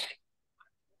Spanish.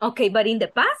 Okay, but in the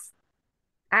past?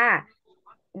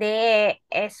 They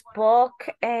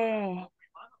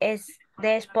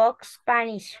spoke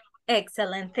Spanish.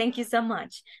 Excellent. Thank you so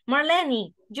much.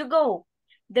 Marlene, you go.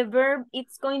 The verb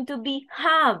it's going to be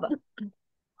have.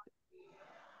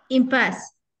 In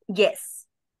past. Yes.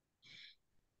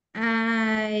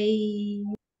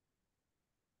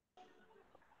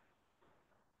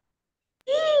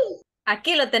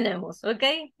 Aquí lo tenemos,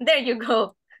 okay? There you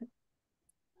go.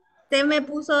 Se me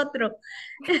puso otro.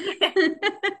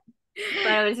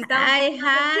 Para ver si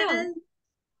estamos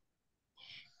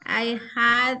I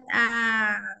had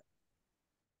a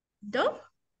dog.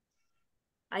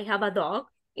 I have a dog.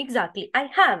 Exactly. I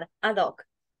have a dog.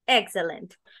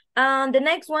 Excellent. The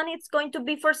next one is going to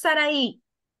be for Sarai.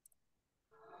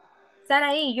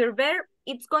 Sarai, your verb,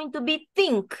 it's going to be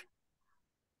think.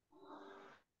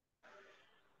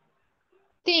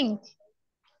 Think.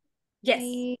 Yes.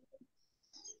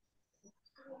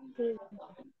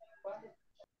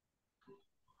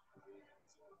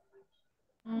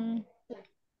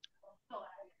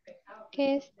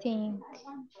 ¿Qué es think?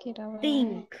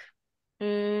 Think.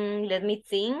 Let me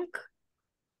think.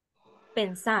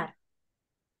 Pensar.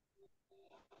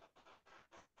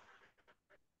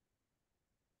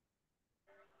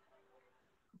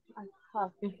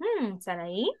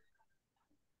 Sarai.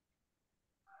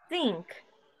 Think.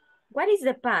 What is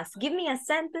the past? Give me a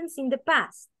sentence in the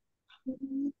past.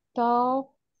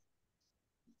 Talk.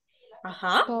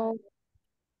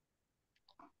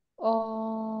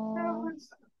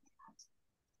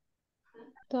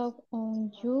 Talk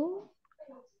on you.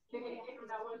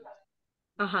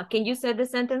 Can you say the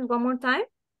sentence one more time?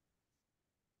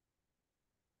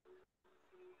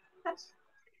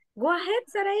 Go ahead,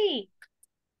 Sarai.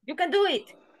 You can do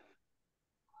it.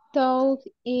 Talk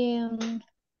in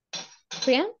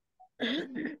friend.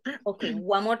 Okay,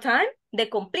 one more time. The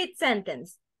complete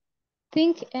sentence.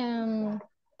 Think in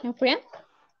friend.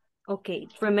 Okay,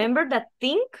 remember that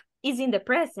think is in the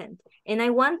present. And I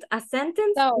want a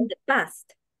sentence in Talk. the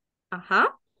past. Ajá.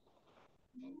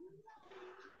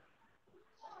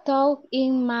 Talk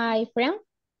in my friend.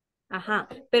 Ajá.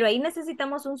 Pero ahí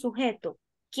necesitamos un sujeto.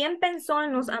 ¿Quién pensó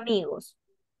en los amigos?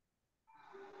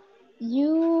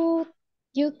 You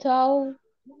talk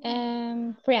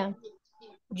friend.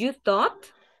 You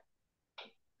thought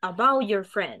about your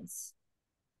friends.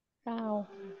 Oh,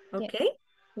 Okay.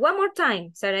 One more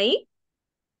time, Sarai.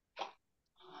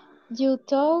 you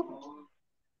talk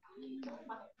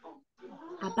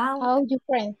About your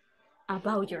friend.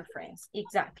 About your friends.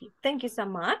 Exactly. Thank you so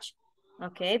much.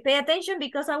 Okay, pay attention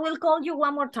because I will call you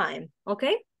one more time.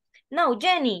 Okay. Now,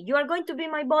 Jenny, you are going to be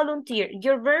my volunteer.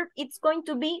 Your verb, it's going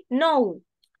to be no.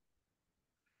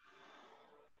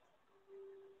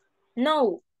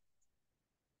 No.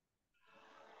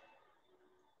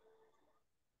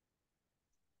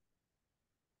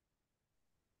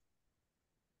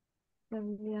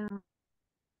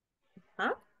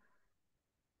 Huh?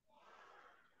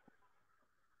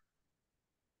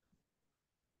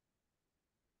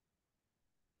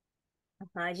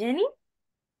 Jenny?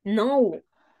 No.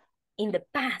 In the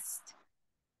past.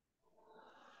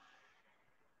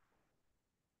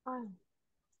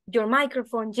 Your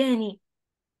microphone, Jenny.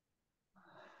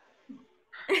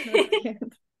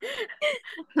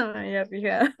 No me había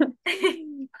fijado.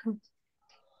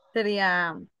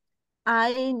 Sería,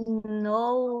 I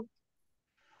know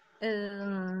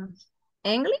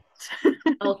English.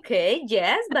 Okay,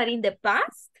 yes, but in the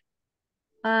past?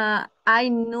 I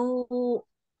knew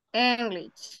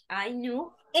English. I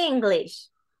knew English.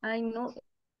 I know.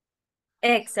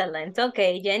 Excellent.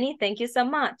 Okay, Jenny, thank you so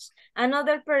much.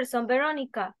 Another person,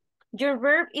 Veronica. Your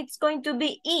verb, it's going to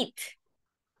be eat.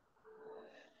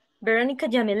 Veronica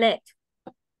Yamilet.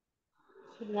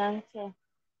 Silencio.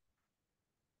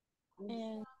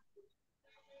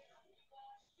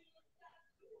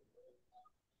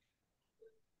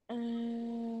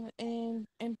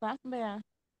 En paz, vea.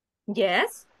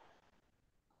 Yes.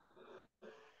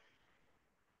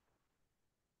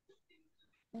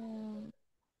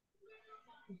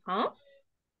 Huh?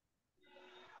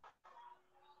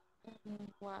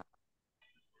 What?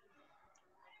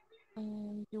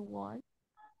 You want?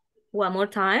 One more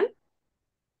time.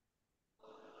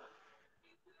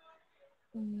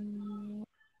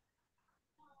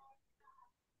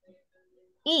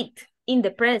 Eat in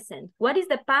the present. What is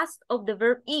the past of the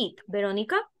verb eat,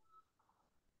 Veronica?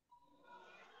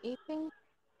 Eating.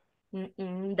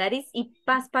 That is a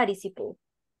past participle.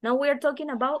 Now we are talking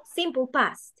about simple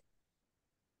past.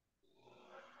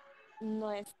 No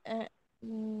es.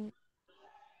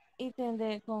 Eating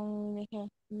de con ejemplo.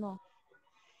 No.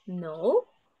 No,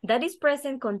 that is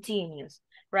present continuous.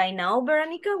 Right now,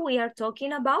 Veronica, we are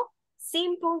talking about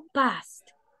simple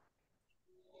past.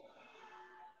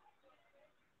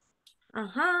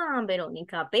 Ajá,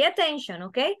 Verónica, pay attention,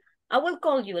 okay? I will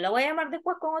call you. La voy a llamar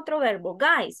después con otro verbo.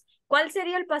 Guys, ¿cuál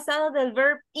sería el pasado del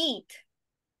verb eat?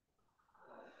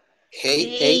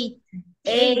 Hey,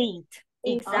 Ate.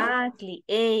 Exactly,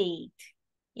 ate.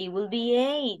 It will be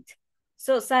ate.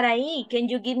 So, Sarai, can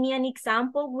you give me an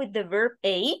example with the verb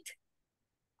ate?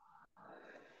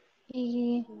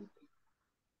 You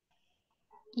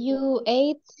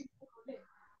ate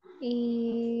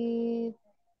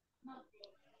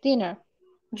dinner.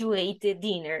 You ate the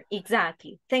dinner,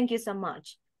 exactly. Thank you so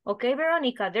much. Okay,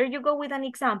 Veronica, there you go with an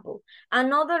example.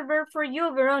 Another verb for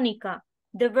you, Veronica,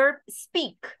 the verb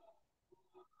speak.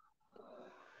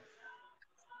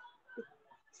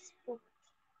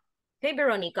 Okay,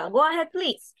 Veronica, go ahead,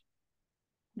 please.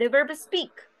 The verb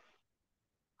speak.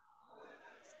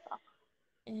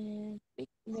 Speak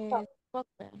de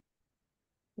spoken.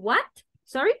 What?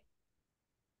 Sorry?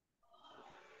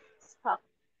 Stop.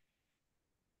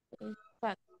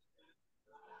 Fact.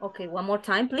 Okay, one more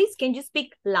time, please. Can you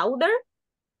speak louder?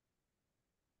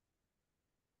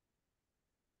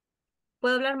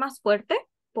 ¿Puedo hablar más fuerte,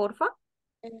 porfa?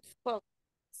 Spoke.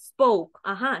 Spoke.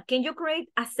 Ajá. Can you create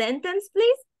a sentence,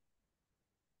 please?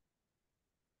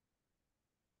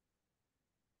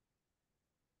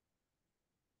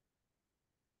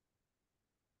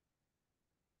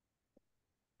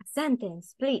 A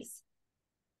sentence, please.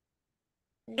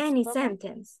 Any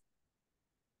sentence.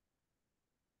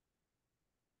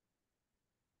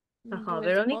 Ajá,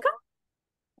 Verónica.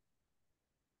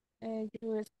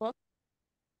 You spoke.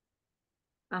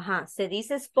 Ajá, se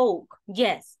dice spoke.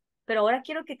 Yes. Pero ahora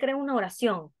quiero que creen una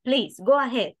oración. Please, go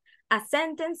ahead. A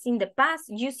sentence in the past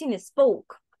using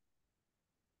spoke.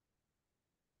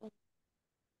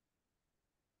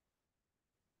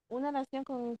 Una oración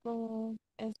con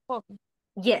spoken.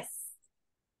 Yes.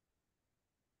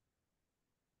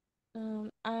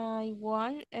 I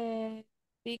want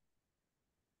big.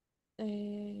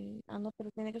 No, pero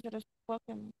tiene que ser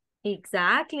spoken.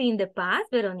 Exactly, in the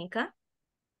past, Verónica.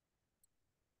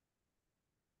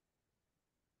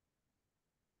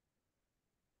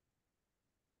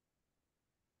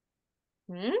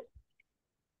 ¿Mm?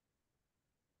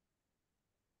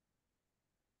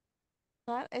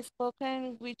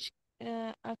 Spoken which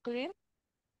a clear.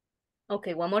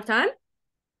 Okay, one more time.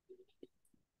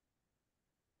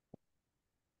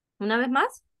 Una vez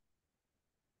más.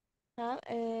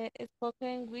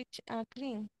 Spoken which a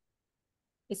clean.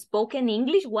 Spoken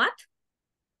English, what?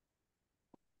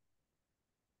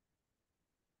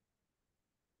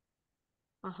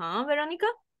 Ajá, Verónica.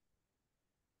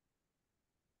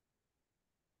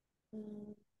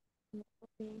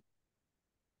 Okay.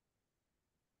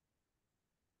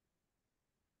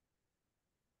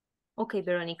 Okay,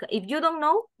 Veronica. If you don't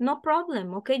know, no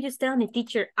problem. Okay, just tell me,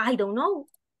 teacher, I don't know.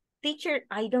 Teacher,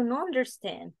 I don't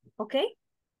understand. Okay?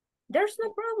 There's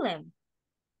no problem.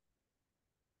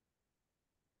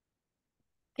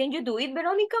 Can you do it,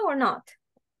 Veronica, or not?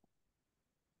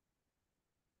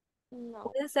 No,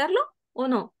 ¿Puedes hacerlo o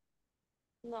no?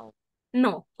 no.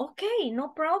 No. Okay, no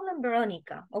problem,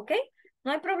 Veronica. Okay?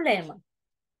 No hay problema.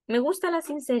 Me gusta la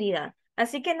sinceridad.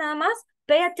 Así que nada más,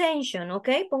 pay attention, ¿ok?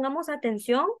 Pongamos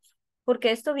atención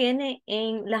porque esto viene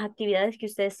en las actividades que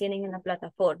ustedes tienen en la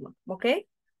plataforma, ¿ok?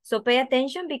 So pay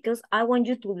attention because I want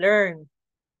you to learn.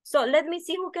 So let me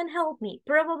see who can help me.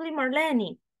 Probably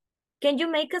Marlene. Can you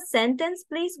make a sentence,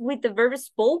 please, with the verb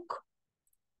spoke?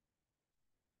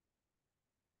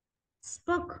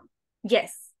 Spoke.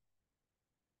 Yes.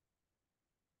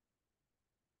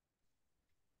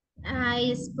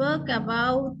 I spoke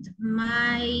about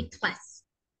my class.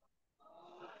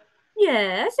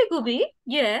 Yes, it could be.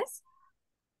 Yes.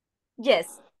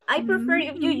 Yes. I prefer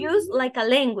if you use like a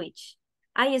language.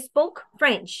 I spoke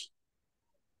French.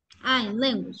 In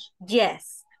language.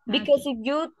 Yes, because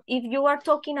Okay. if you are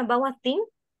talking about a thing,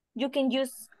 you can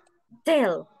use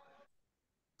tell.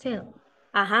 Tell.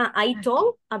 I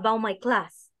told about my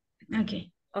class.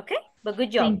 Okay. Okay, but good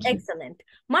job. Thank you. Excellent.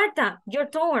 Marta, your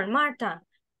turn, Marta.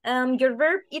 Your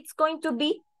verb, it's going to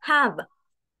be have.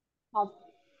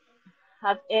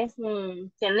 Have es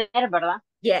tener, ¿verdad?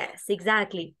 Yes,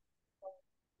 exactly.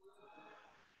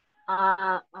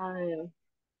 I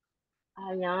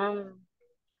am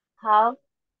have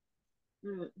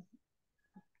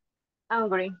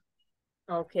angry.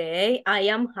 Okay, I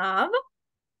am have.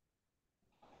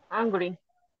 Angry.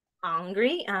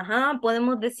 Angry.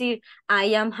 Podemos decir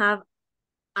I am have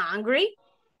angry.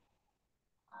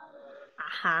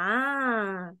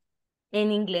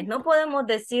 En inglés no podemos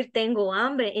decir tengo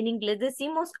hambre. En inglés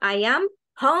decimos I am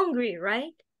hungry,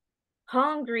 right?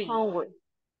 Hungry. Hungry.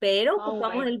 Pero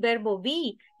ocupamos Hungry. el verbo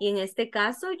be. Y en este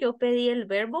caso yo pedí el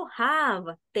verbo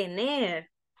have, tener.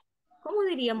 ¿Cómo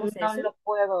diríamos No eso? lo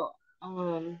puedo,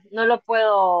 no lo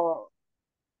puedo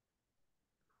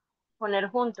poner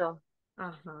junto. We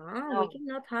No.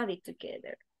 cannot have it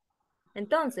together.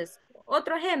 Entonces,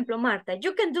 otro ejemplo, Marta.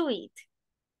 You can do it.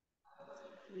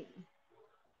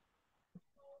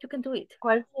 You can do it.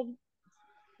 ¿Cuál sería?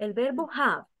 El verbo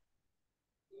have.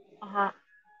 Ajá.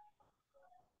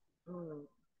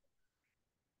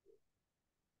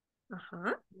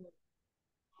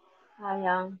 I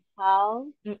am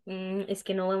how. Es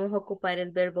que no vamos a ocupar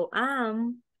el verbo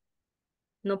am.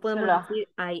 No podemos Solo decir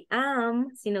I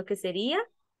am, sino que sería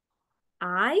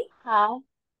I have.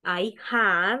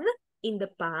 have in the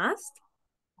past.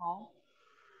 Have.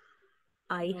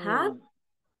 I have.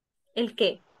 ¿El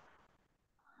qué?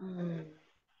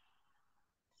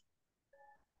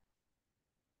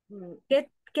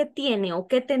 ¿Qué tiene o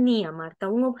qué tenía, Marta?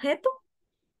 ¿Un objeto?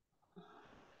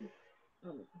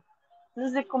 No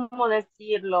sé cómo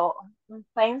decirlo. Un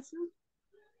pencil.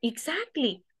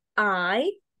 Exactly.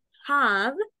 I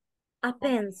have a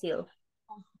pencil.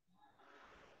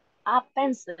 A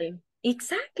pencil.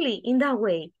 Exactly, in that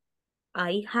way.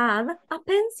 I have a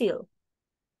pencil.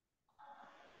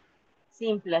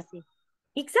 Simple así.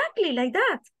 Exactly, like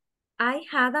that. I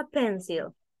had a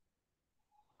pencil.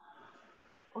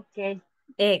 Okay.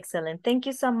 Excellent. Thank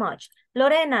you so much.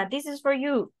 Lorena, this is for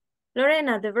you.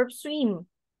 Lorena, the verb swim.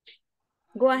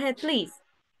 Go ahead, please.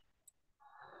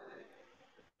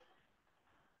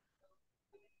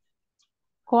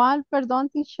 ¿Cuál? Perdón,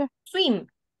 teacher. Swim.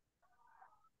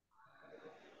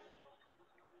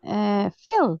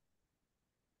 Fill.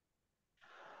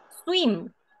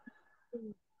 Swim.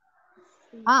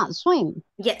 Swim.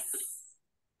 Yes.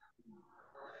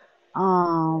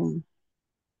 I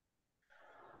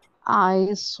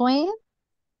swim.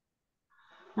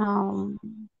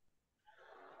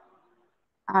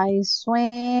 I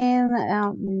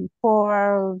swim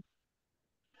for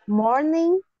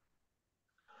morning.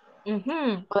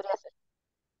 Mm-hmm. Podría ser.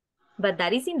 But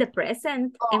that is in the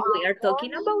present, and we are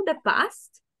talking about the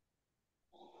past.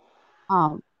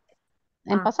 En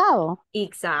pasado.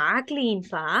 Exactly, in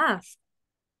past.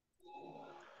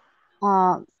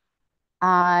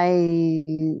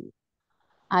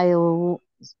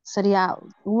 Sería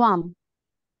one.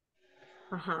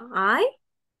 I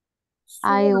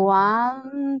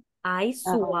swam. I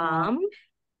swam.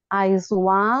 I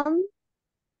swam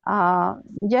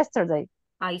yesterday.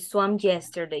 I swam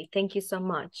yesterday. Thank you so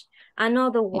much.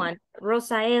 Another one.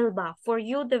 Rosa Elba, for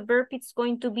you the verb is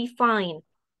going to be fine.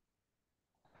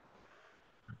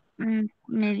 Me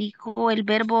dijo el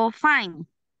verbo fine.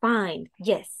 Fine,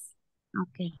 yes.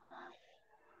 Okay.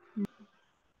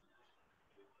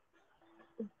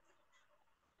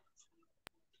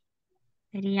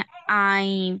 Sería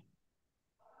iPhone.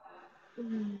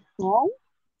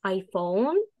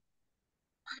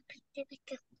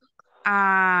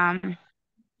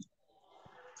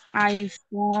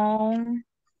 iPhone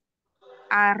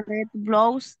a red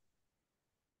blouse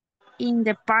in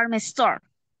the department store.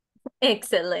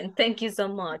 Excellent. Thank you so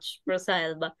much, Rosa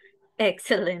Elba.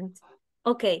 Excellent.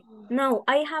 Okay, now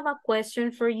I have a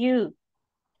question for you.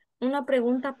 Una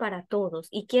pregunta para todos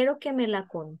y quiero que me la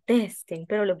contesten,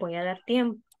 pero les voy a dar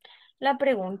tiempo. La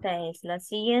pregunta es la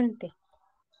siguiente.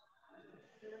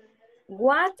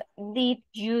 What did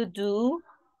you do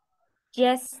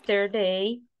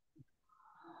yesterday?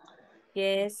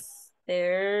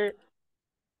 Yesterday.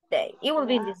 It will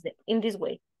be in this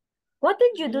way. What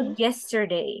did you do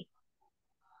yesterday?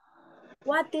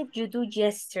 What did you do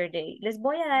yesterday? Les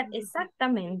voy a dar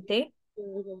exactamente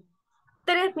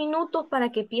 3 minutos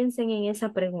para que piensen en esa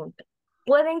pregunta.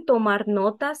 Pueden tomar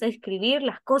notas, escribir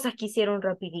las cosas que hicieron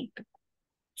rapidito.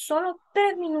 Solo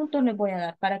 3 minutos les voy a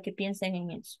dar para que piensen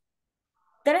en eso.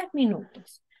 3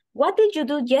 minutos. What did you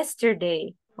do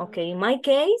yesterday? Okay, in my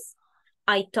case,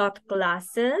 I taught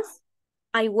classes.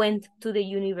 I went to the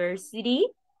university.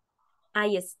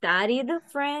 I studied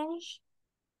French.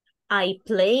 I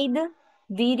played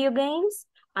video games.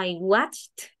 I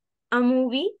watched a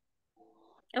movie.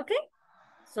 Okay?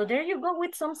 So there you go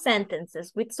with some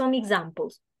sentences, with some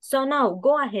examples. So now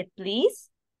go ahead, please,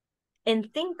 and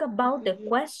think about the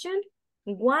question,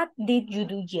 what did you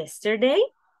do yesterday?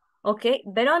 Okay,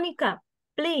 Veronica,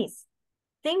 please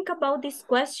think about this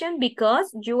question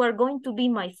because you are going to be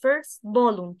my first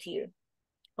volunteer.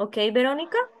 Okay,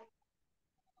 Veronica?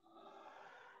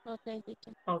 Okay,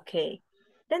 teacher. Okay,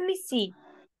 let me see.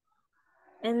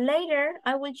 And later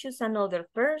I will choose another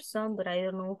person, but I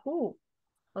don't know who.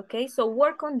 Okay, so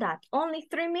work on that. Only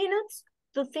 3 minutes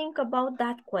to think about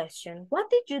that question. What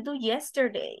did you do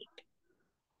yesterday?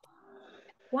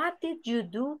 What did you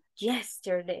do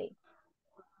yesterday?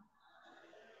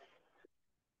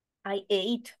 I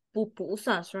ate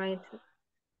pupusas, right?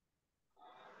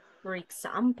 For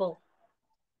example,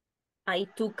 I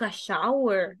took a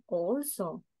shower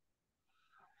also.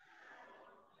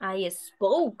 I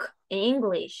spoke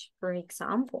English, for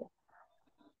example.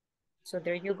 So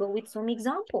there you go with some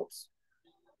examples.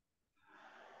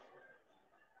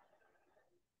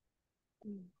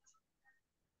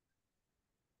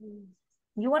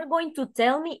 You are going to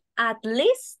tell me at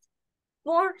least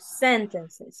 4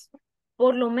 sentences.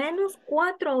 Por lo menos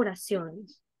 4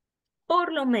 oraciones.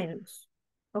 Por lo menos.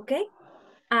 Okay?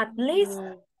 At least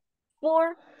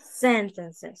 4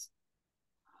 sentences.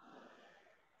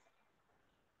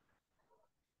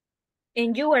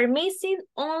 And you are missing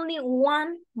only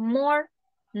 1 more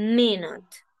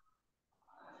minute.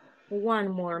 1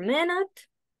 more minute.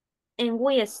 And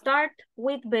we start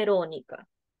with Veronica.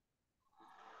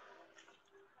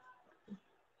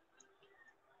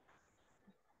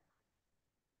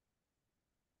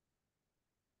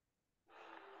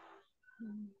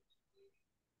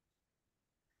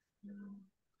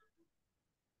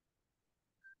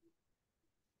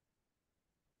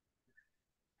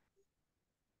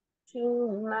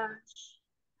 Too much.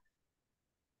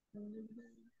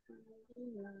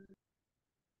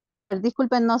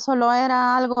 Disculpen, no solo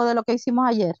era algo de lo que hicimos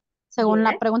ayer, según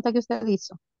la pregunta que usted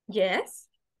hizo. Yes.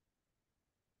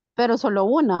 Pero solo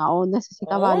una o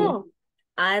necesita varias.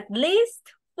 At least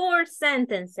 4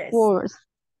 sentences. 4.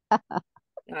 At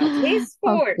least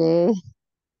 4. Okay.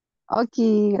 Ok,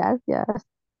 gracias.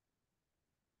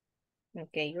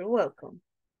 Okay, you're welcome.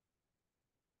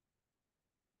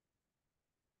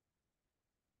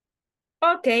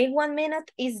 Okay, 1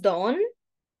 minute is done.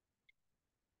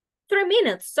 3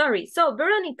 minutes, sorry. So,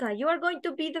 Veronica, you are going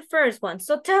to be the first one.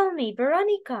 So tell me,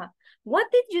 Veronica,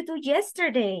 what did you do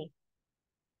yesterday?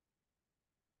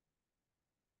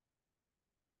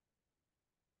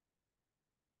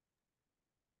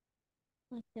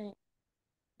 Okay.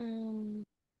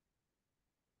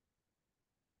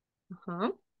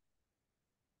 Uh-huh.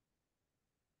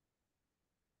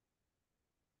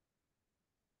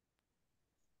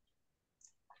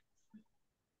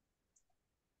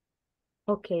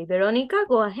 Okay, Veronica,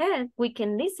 go ahead. We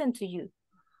can listen to you.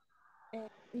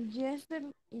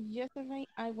 Yesterday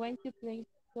I went to play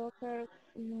soccer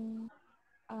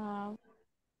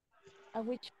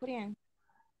with friends.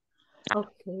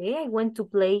 Okay, I went to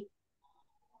play.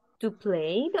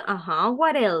 Uh-huh.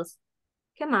 What else?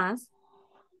 ¿Qué más?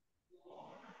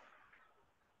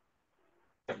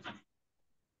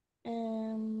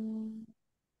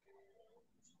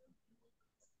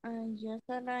 And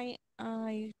yesterday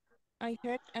I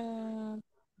heard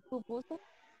pupusas.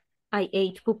 I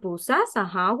ate pupusas.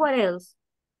 Uh-huh. What else?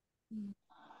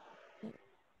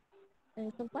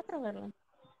 Son 4, ¿verdad?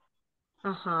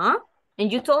 Uh-huh.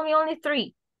 And you told me only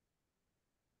 3.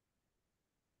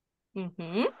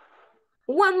 Mm-hmm.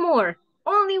 One more.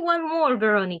 Only one more,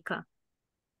 Veronica.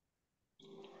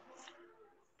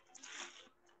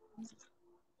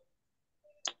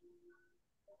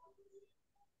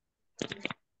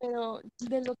 Pero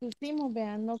de lo que hicimos,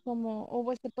 vean, no como,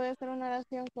 o se puede hacer una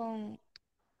oración con,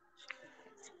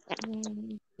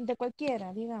 de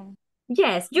cualquiera, digamos.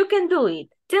 Yes, you can do it.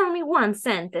 Tell me one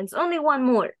sentence, only one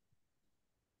more.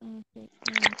 Okay.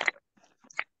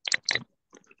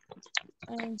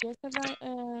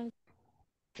 Yesterday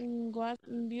was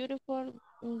beautiful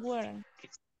weather.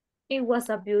 It was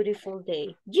a beautiful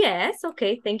day. Yes,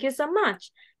 okay, thank you so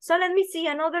much. So let me see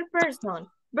another person.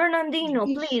 Bernardino,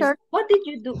 please, Teacher. what did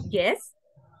you do? Yes?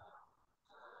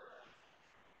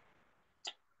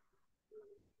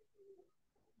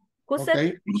 Who said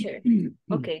Okay. teacher?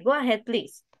 Okay, go ahead,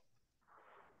 please.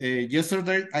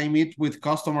 Yesterday, I meet with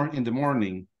customer in the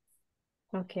morning.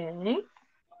 Okay.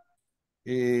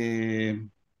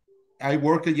 I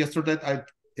worked yesterday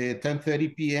at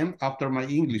 10:30 p.m. after my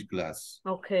English class.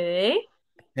 Okay.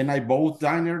 And I bought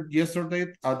dinner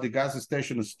yesterday at the gas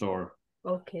station store.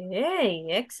 Okay,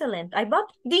 excellent. I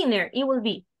bought dinner, it will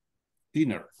be.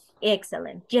 Dinner.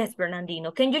 Excellent. Yes, Bernardino.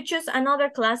 Can you choose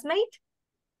another classmate?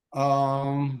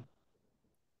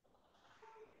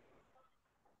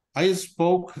 I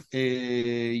spoke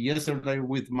yesterday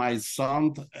with my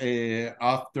son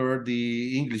after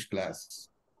the English class.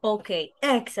 Okay,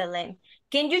 excellent.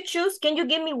 Can you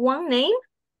give me one name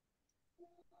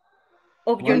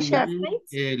of your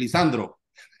classmates? Lisandro.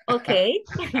 Okay.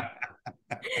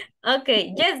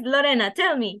 Okay, yes, Lorena,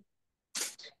 tell me.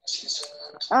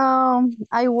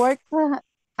 I worked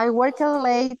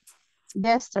late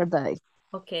yesterday.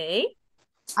 Okay.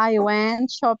 I went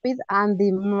shopping at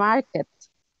the market.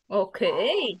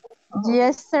 Okay.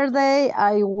 Yesterday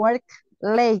I worked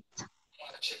late.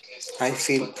 I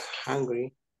feel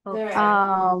hungry.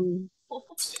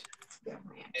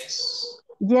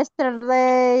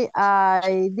 Yesterday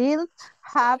I didn't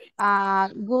have a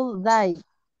good day.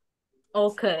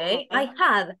 Okay, I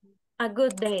had a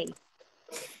good day.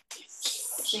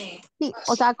 Sí,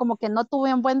 o sea, como que no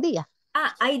tuve un buen día.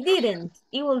 Ah, I didn't.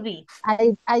 It will be.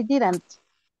 I didn't.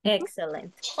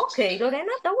 Excellent. Okay, Lorena,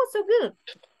 that was so good.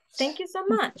 Thank you so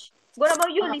much. What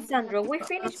about you, Lisandro? We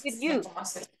finished with you.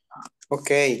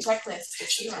 Okay.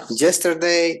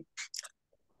 Yesterday,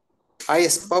 I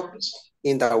spoke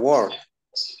in the world.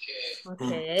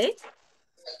 Okay.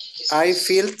 I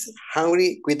felt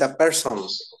hungry with a person.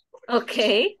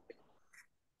 Okay.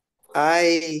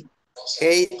 I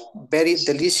ate very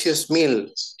delicious meal.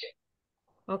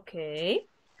 Okay.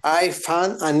 I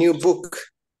found a new book.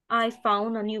 I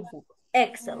found a new book.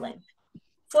 Excellent.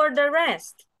 For the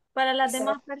rest, para las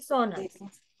demás personas,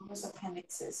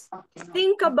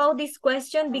 think about this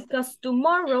question because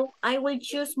tomorrow I will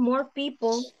choose more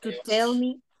people to tell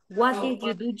me what did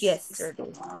you do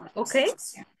yesterday. Okay?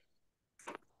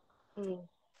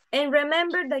 And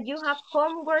remember that you have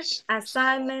homework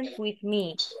assignment with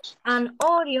me. An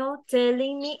audio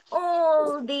telling me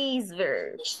all these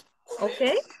verbs.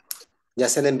 Okay? Ya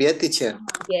se le envié, teacher.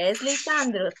 Yes,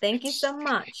 Lisandro. Thank you so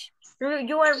much.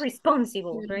 You are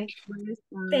responsible, right?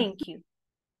 Thank you.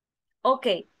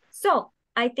 Okay, so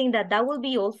I think that will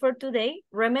be all for today.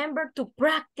 Remember to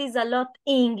practice a lot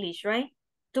English, right?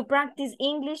 To practice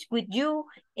English with you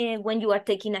when you are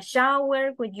taking a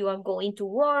shower, when you are going to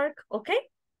work, okay?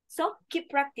 So keep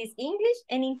practice English,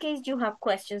 and in case you have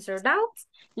questions or doubts,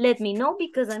 let me know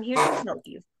because I'm here to help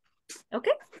you.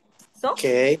 Okay, so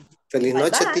Okay. Feliz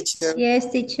noche, bye-bye. teacher. Yes,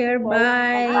 teacher.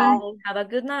 Bye. Have a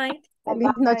good night.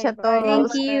 Feliz noche a Bye,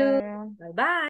 todos. Thank you. Bye-bye.